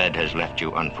life you've led has left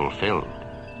you unfulfilled.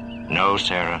 No,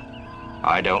 Sarah,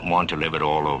 I don't want to live it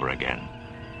all over again.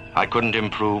 I couldn't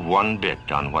improve one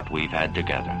bit on what we've had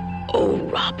together. Oh,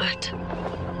 Robert.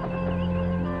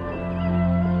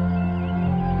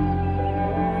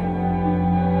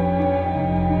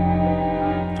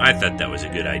 I thought that was a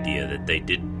good idea that they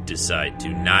did decide to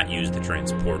not use the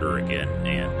transporter again,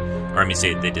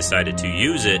 they decided to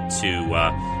use it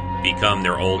to become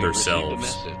their older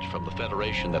selves. A message from the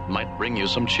Federation that might bring you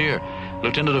some cheer.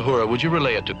 Lieutenant Uhura, would you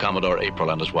relay it to Commodore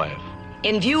April and his wife?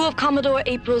 In view of Commodore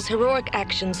April's heroic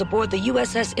actions aboard the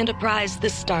USS Enterprise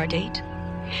this stardate,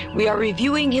 we are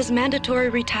reviewing his mandatory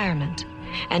retirement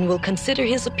and will consider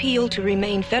his appeal to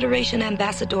remain Federation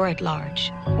Ambassador at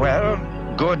large. Well,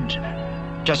 good.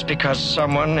 Just because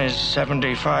someone is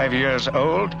 75 years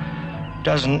old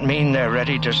doesn't mean they're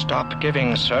ready to stop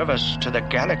giving service to the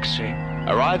galaxy.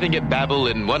 Arriving at Babel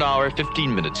in 1 hour,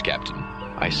 15 minutes, Captain.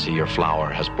 I see your flower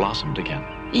has blossomed again.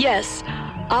 Yes,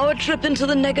 our trip into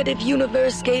the negative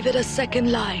universe gave it a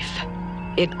second life.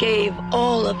 It gave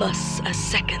all of us a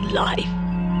second life.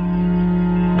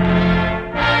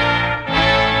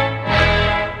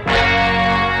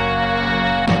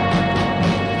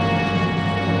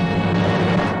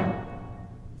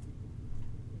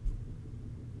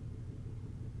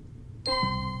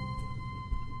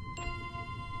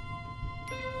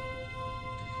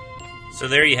 So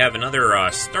there you have another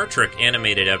Star Trek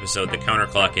animated episode, The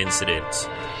Counterclock Incident.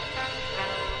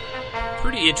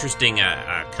 Pretty interesting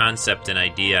concept and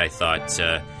idea, I thought.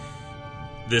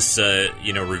 This,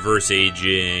 reverse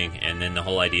aging, and then the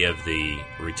whole idea of the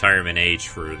retirement age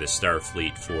for the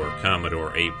Starfleet for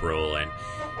Commodore April, and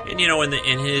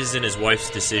his and his wife's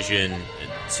decision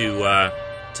to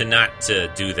not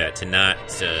do that, to not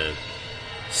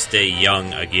stay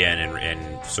young again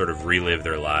and sort of relive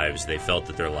their lives. They felt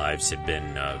that their lives had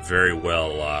been very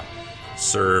well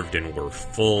served and were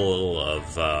full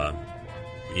of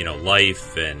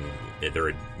life and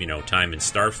their time in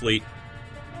Starfleet,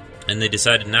 and they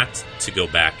decided not to go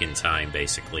back in time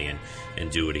basically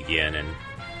and do it again. And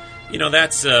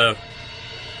that's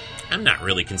I'm not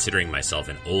really considering myself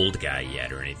an old guy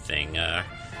yet or anything.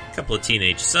 Couple of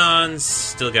teenage sons,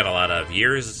 still got a lot of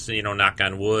years, knock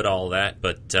on wood, all that.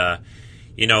 But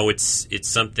it's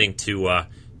something to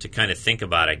kind of think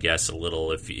about, I guess, a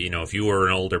little. If you were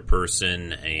an older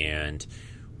person, and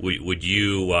would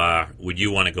you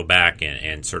want to go back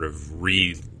and sort of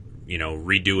redo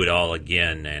it all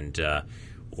again, and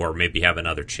or maybe have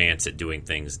another chance at doing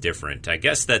things different? I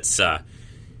guess that's.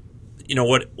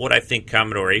 What I think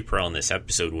Commodore April in this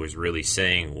episode was really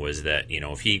saying was that,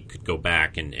 if he could go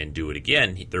back and do it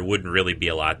again, there wouldn't really be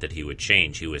a lot that he would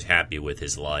change. He was happy with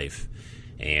his life,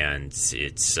 and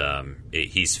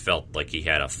he's felt like he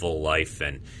had a full life.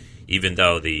 And even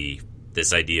though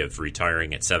this idea of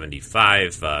retiring at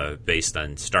 75, based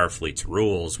on Starfleet's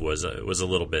rules, was a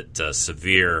little bit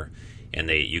severe, and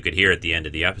you could hear at the end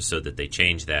of the episode that they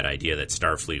changed that idea, that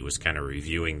Starfleet was kind of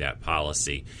reviewing that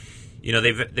policy.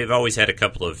 They've always had a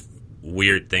couple of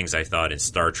weird things, I thought, in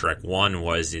Star Trek. One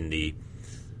was in the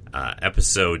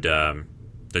episode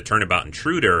The Turnabout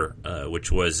Intruder,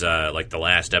 which was like the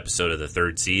last episode of the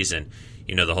third season.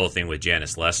 The whole thing with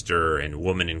Janice Lester and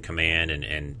Woman in Command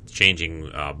and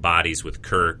changing bodies with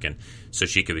Kirk, and so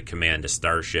she could command a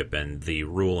starship, and the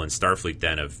rule in Starfleet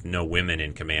then of no women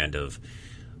in command of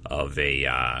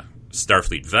a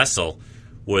Starfleet vessel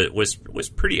was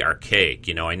pretty archaic.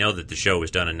 I know that the show was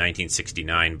done in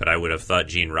 1969, but I would have thought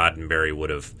Gene Roddenberry would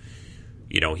have,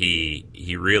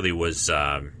 he really was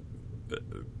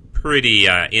pretty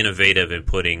innovative in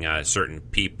putting certain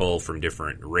people from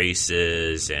different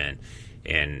races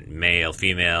and male,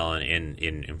 female,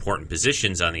 in important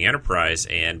positions on the Enterprise.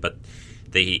 But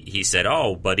he said,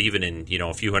 but even in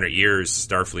a few hundred years,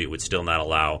 Starfleet would still not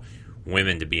allow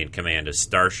women to be in command of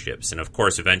starships. And of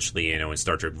course, eventually, in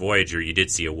Star Trek Voyager, you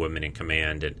did see a woman in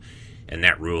command, and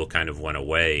that rule kind of went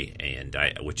away,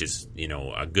 which is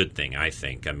a good thing, I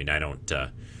think. I mean, I don't.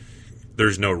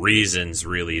 There's no reasons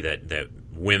really that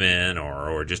women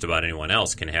or just about anyone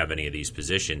else can have any of these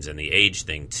positions, and the age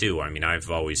thing too. I mean, I've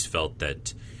always felt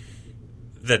that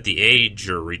the age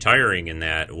or retiring in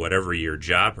that, whatever your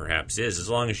job perhaps is, as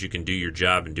long as you can do your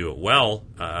job and do it well,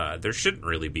 there shouldn't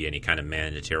really be any kind of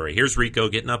mandatory. Here's Rico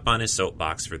getting up on his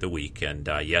soapbox for the week, and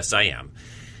yes, I am.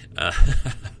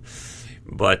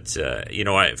 But,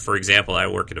 for example, I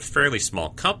work at a fairly small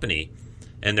company,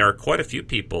 and there are quite a few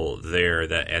people there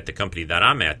that at the company that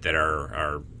I'm at that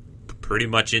are pretty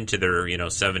much into their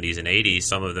 70s and 80s.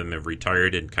 Some of them have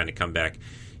retired and kind of come back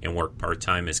and work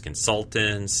part-time as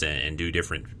consultants and do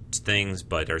different things,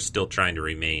 but are still trying to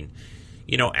remain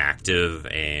active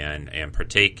and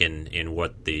partake in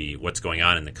what's going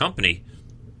on in the company.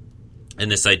 And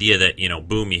this idea that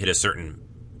boom, you hit a certain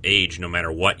age, no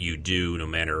matter what you do, no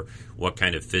matter what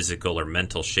kind of physical or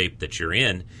mental shape that you're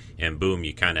in, and boom,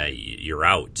 you're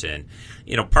out. And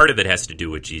part of it has to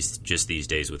do with just these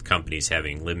days with companies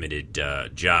having limited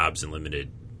jobs and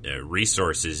limited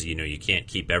resources. You can't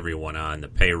keep everyone on the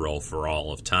payroll for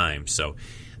all of time. So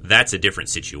that's a different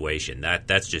situation.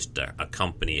 That's just a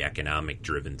company economic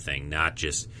driven thing, not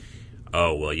just,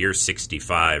 oh, well, you're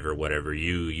 65 or whatever.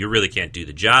 You really can't do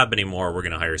the job anymore. We're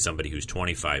going to hire somebody who's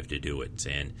 25 to do it.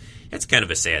 And it's kind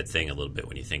of a sad thing a little bit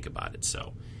when you think about it.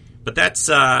 So, but that's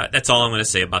all I'm going to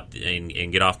say about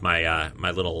and get off my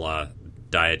my little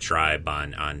diatribe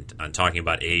on talking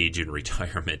about age and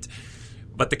retirement.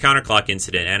 But the Counterclock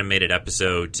Incident animated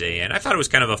episode, and I thought it was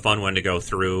kind of a fun one to go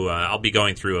through. I'll be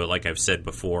going through, like I've said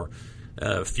before,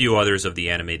 a few others of the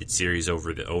animated series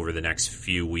over the next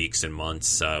few weeks and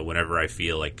months. Whenever I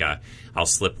feel like I'll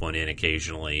slip one in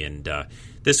occasionally, and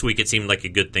this week it seemed like a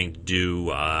good thing to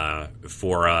do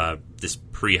for this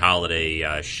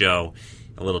pre-holiday show.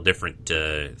 A little different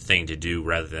thing to do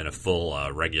rather than a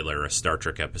full regular Star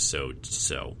Trek episode.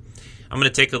 So I'm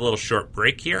going to take a little short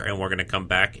break here, and we're going to come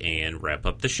back and wrap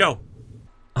up the show.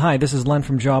 Hi, this is Len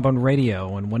from Jawbone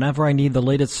Radio, and whenever I need the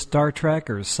latest Star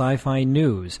Trek or sci-fi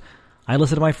news, I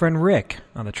listen to my friend Rick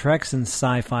on the Treks and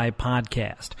Sci-Fi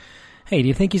podcast. Hey, do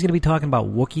you think he's going to be talking about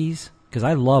Wookiees? Because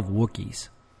I love Wookiees.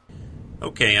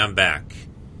 Okay, I'm back.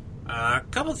 A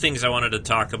couple of things I wanted to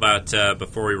talk about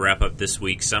before we wrap up this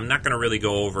week. So I'm not going to really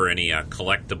go over any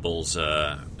collectibles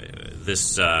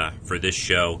for this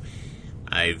show.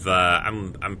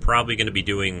 I'm probably going to be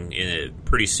doing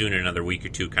pretty soon, in another week or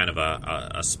two, kind of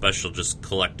a special just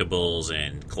collectibles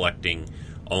and collecting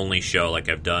only show like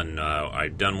I've done.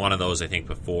 I've done one of those I think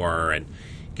before and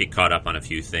get caught up on a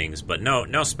few things, but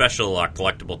no special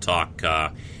collectible talk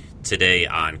today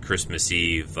on Christmas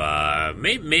Eve.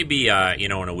 Maybe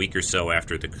in a week or so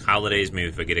after the holidays, maybe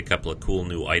if I get a couple of cool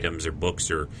new items or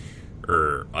books or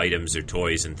items or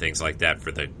toys and things like that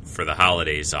for the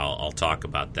holidays, I'll talk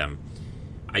about them.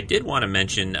 I did want to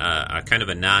mention a kind of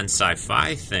a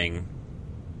non-sci-fi thing.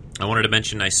 I wanted to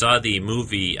mention I saw the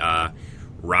movie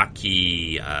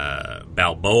Rocky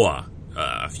Balboa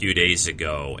a few days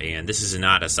ago, and this is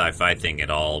not a sci-fi thing at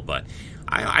all, but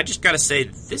I just got to say,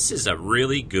 this is a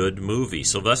really good movie.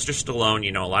 Sylvester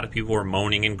Stallone, a lot of people were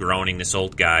moaning and groaning, this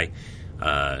old guy,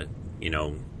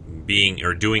 being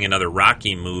or doing another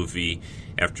Rocky movie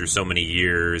after so many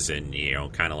years, and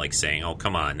kind of like saying, "Oh,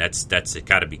 come on, that's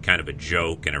got to be kind of a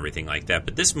joke" and everything like that.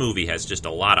 But this movie has just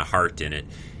a lot of heart in it,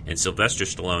 and Sylvester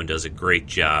Stallone does a great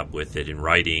job with it in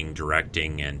writing,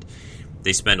 directing, and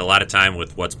they spend a lot of time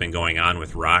with what's been going on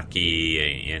with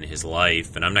Rocky in his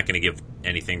life. And I'm not going to give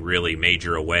anything really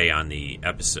major away on the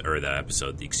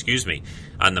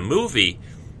movie.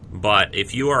 But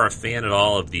if you are a fan at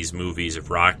all of these movies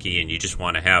of Rocky and you just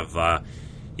want to have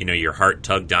your heart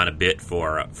tugged on a bit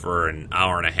for an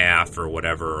hour and a half or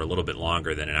whatever, or a little bit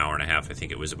longer than an hour and a half, I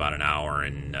think it was about an hour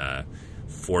and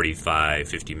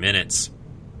 50 minutes,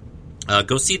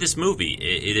 go see this movie.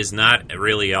 It is not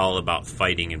really all about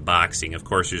fighting and boxing. Of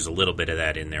course, there's a little bit of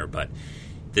that in there, but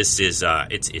this is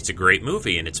it's a great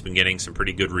movie, and it's been getting some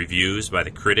pretty good reviews by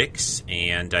the critics,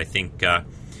 and I think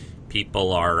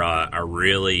people are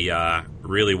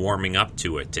really warming up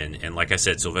to it. And like I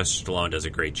said, Sylvester Stallone does a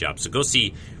great job. So go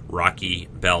see Rocky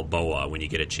Balboa when you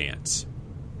get a chance.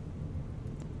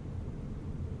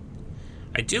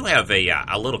 I do have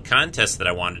a little contest that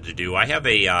I wanted to do. I have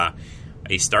a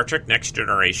Star Trek Next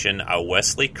Generation, a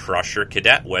Wesley Crusher,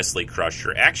 Cadet Wesley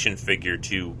Crusher action figure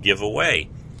to give away.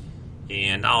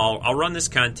 And I'll run this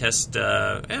contest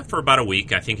for about a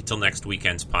week, I think until next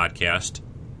weekend's podcast.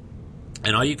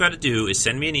 And all you've got to do is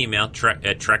send me an email at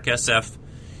TrekSF.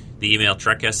 The email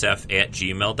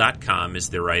treksf@gmail.com is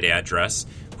the right address.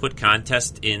 Put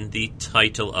contest in the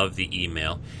title of the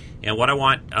email. And what I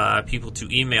want people to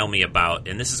email me about,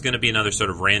 and this is going to be another sort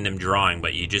of random drawing,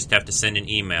 but you just have to send an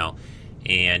email.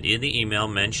 And in the email,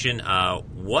 mention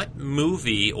what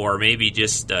movie or maybe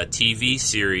just a TV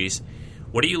series,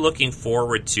 what are you looking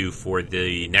forward to for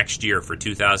the next year, for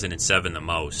 2007 the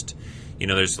most?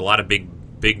 There's a lot of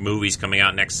big movies coming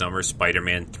out next summer.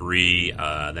 Spider-Man 3,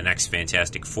 the next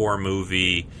Fantastic Four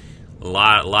movie, a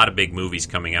lot of big movies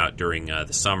coming out during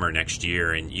the summer next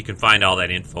year, and you can find all that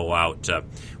info out.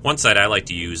 One site I like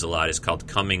to use a lot is called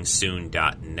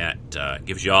comingsoon.net.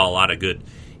 Gives you all a lot of good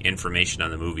information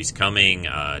on the movies coming,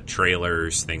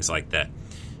 trailers, things like that.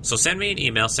 So send me an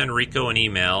email, send Rico an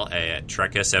email at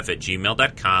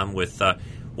treksf@gmail.com with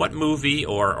what movie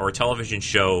or television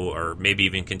show or maybe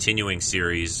even continuing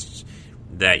series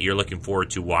that you're looking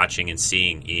forward to watching and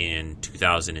seeing in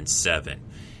 2007.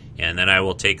 And then I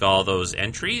will take all those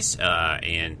entries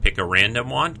and pick a random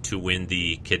one to win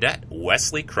the Cadet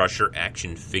Wesley Crusher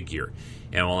action figure.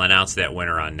 And we'll announce that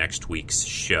winner on next week's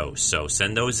show. So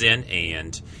send those in,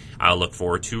 and I'll look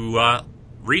forward to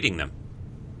reading them.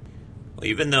 Well,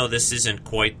 even though this isn't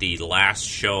quite the last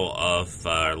show of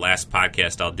last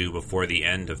podcast I'll do before the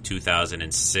end of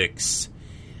 2006,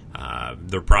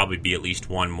 there'll probably be at least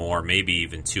one more, maybe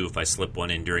even two if I slip one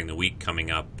in during the week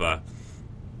coming up.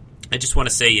 I just want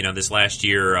to say, this last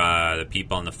year, the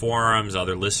people on the forums,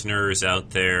 other listeners out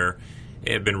there,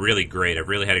 have been really great. I've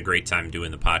really had a great time doing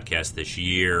the podcast this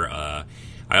year. I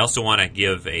also want to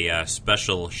give a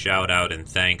special shout-out and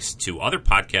thanks to other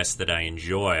podcasts that I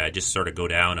enjoy. I just sort of go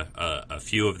down a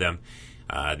few of them.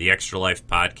 The Extra Life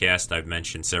podcast I've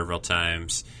mentioned several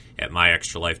times at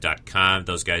myextralife.com.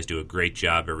 Those guys do a great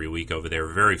job every week over there.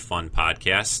 Very fun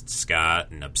podcast.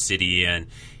 Scott and Obsidian,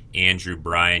 Andrew,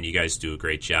 Brian, you guys do a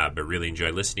great job. I really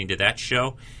enjoy listening to that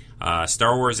show.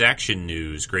 Star Wars Action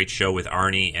News, great show with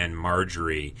Arnie and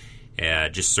Marjorie.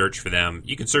 Just search for them.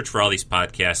 You can search for all these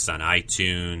podcasts on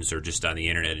iTunes or just on the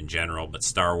internet in general, but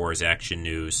Star Wars Action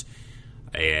News,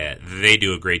 they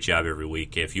do a great job every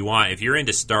week. If you're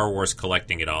into Star Wars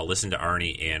collecting it all, listen to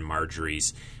Arnie and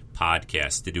Marjorie's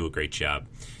podcast. They do a great job.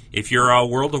 If you're a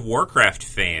World of Warcraft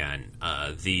fan,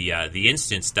 the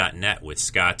Instance.net with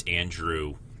Scott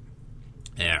Andrew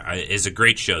is a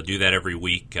great show. Do that every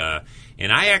week.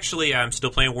 And I'm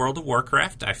still playing World of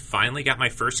Warcraft. I finally got my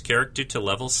first character to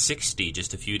level 60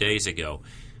 just a few days ago.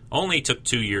 Only took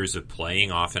 2 years of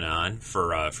playing off and on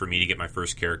for me to get my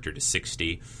first character to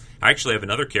 60. I actually have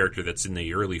another character that's in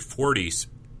the early 40s,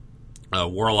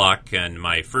 Warlock, and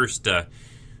my first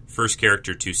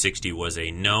character to 60 was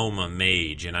a gnome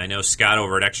mage. And I know Scott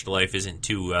over at Extra Life isn't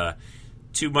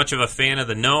too much of a fan of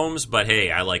the gnomes, but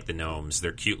hey, I like the gnomes.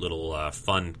 They're cute little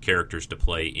fun characters to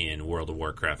play in World of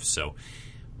Warcraft.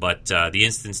 But the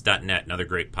Instance.net, another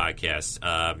great podcast.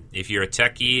 If you're a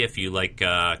techie, if you like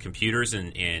computers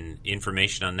and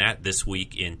information on that, This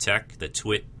Week in Tech, the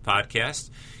TWIT podcast,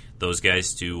 those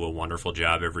guys do a wonderful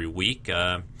job every week.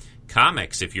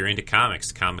 Comics, if you're into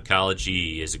comics,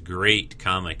 Comicology is a great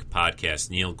comic podcast.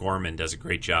 Neil Gorman does a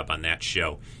great job on that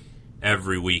show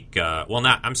every week.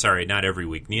 Not every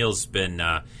week. Neil's been,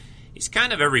 he's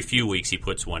kind of every few weeks he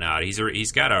puts one out.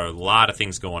 He's got a lot of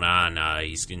things going on.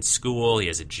 He's in school, he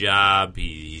has a job,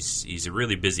 he's a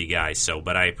really busy guy,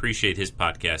 but I appreciate his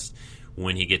podcast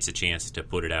when he gets a chance to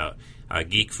put it out.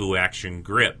 Geek Fu Action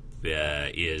Grip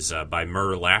is by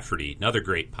Murr Lafferty, another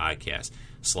great podcast.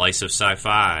 Slice of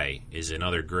Sci-Fi is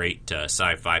another great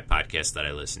sci-fi podcast that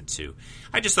I listen to.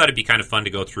 I just thought it'd be kind of fun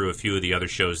to go through a few of the other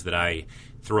shows that I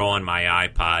throw on my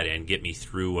iPod and get me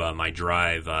through my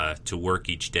drive to work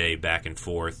each day back and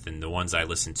forth, and the ones I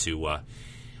listen to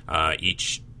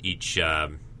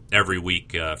every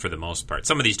week for the most part.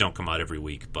 Some of these don't come out every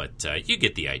week, but you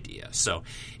get the idea.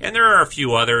 And there are a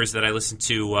few others that I listen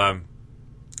to.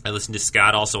 I listen to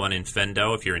Scott also on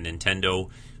Infendo. If you're a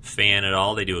Nintendo fan at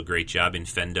all, they do a great job.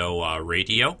 Infendo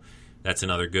Radio, that's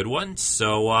another good one.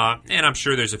 And I'm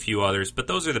sure there's a few others, but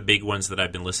those are the big ones that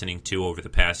I've been listening to over the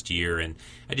past year, and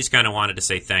I just kind of wanted to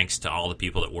say thanks to all the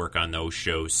people that work on those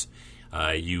shows.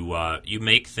 You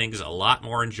make things a lot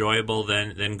more enjoyable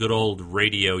than good old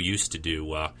radio used to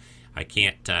do. I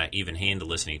can't even handle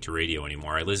listening to radio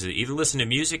anymore. I either listen to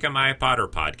music on my iPod or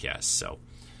podcasts.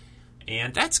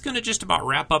 And that's going to just about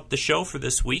wrap up the show for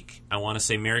this week. I want to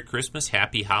say Merry Christmas,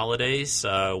 Happy Holidays,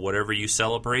 whatever you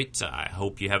celebrate. I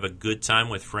hope you have a good time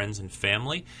with friends and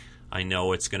family. I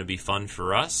know it's going to be fun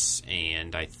for us,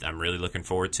 and I'm really looking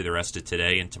forward to the rest of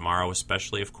today and tomorrow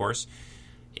especially, of course.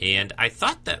 And I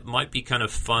thought that might be kind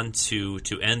of fun to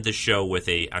end the show with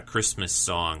a Christmas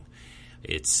song.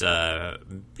 It's,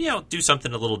 do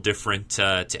something a little different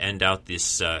to end out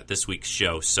this week's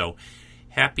show. So,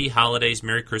 Happy Holidays,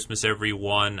 Merry Christmas,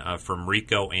 everyone, from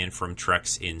Rico and from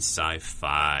Treks in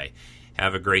Sci-Fi.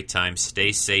 Have a great time.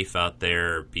 Stay safe out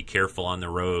there. Be careful on the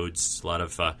roads. A lot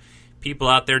of people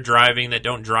out there driving that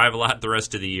don't drive a lot the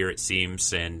rest of the year, it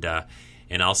seems, and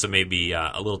also maybe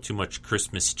a little too much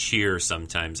Christmas cheer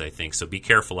sometimes, I think. So be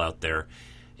careful out there.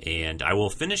 And I will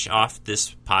finish off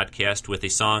this podcast with a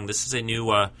song. This is a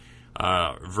new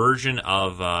version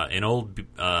of an old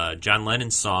John Lennon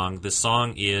song. This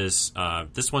song is,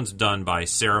 this one's done by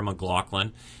Sarah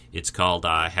McLachlan. It's called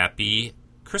Happy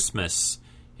Christmas.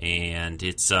 And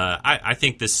it's I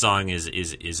think this song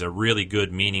is a really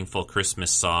good, meaningful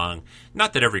Christmas song.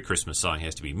 Not that every Christmas song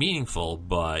has to be meaningful,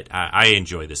 but I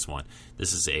enjoy this one.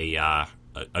 This is a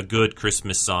good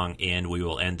Christmas song, and we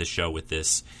will end the show with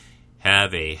this.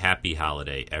 Have a happy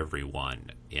holiday,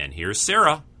 everyone. And here's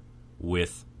Sarah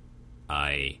with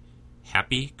a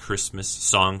happy Christmas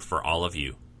song for all of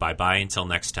you. Bye-bye until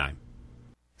next time.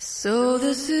 So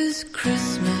this is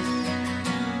Christmas,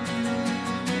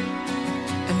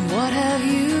 and what have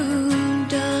you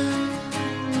done?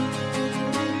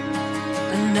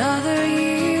 Another year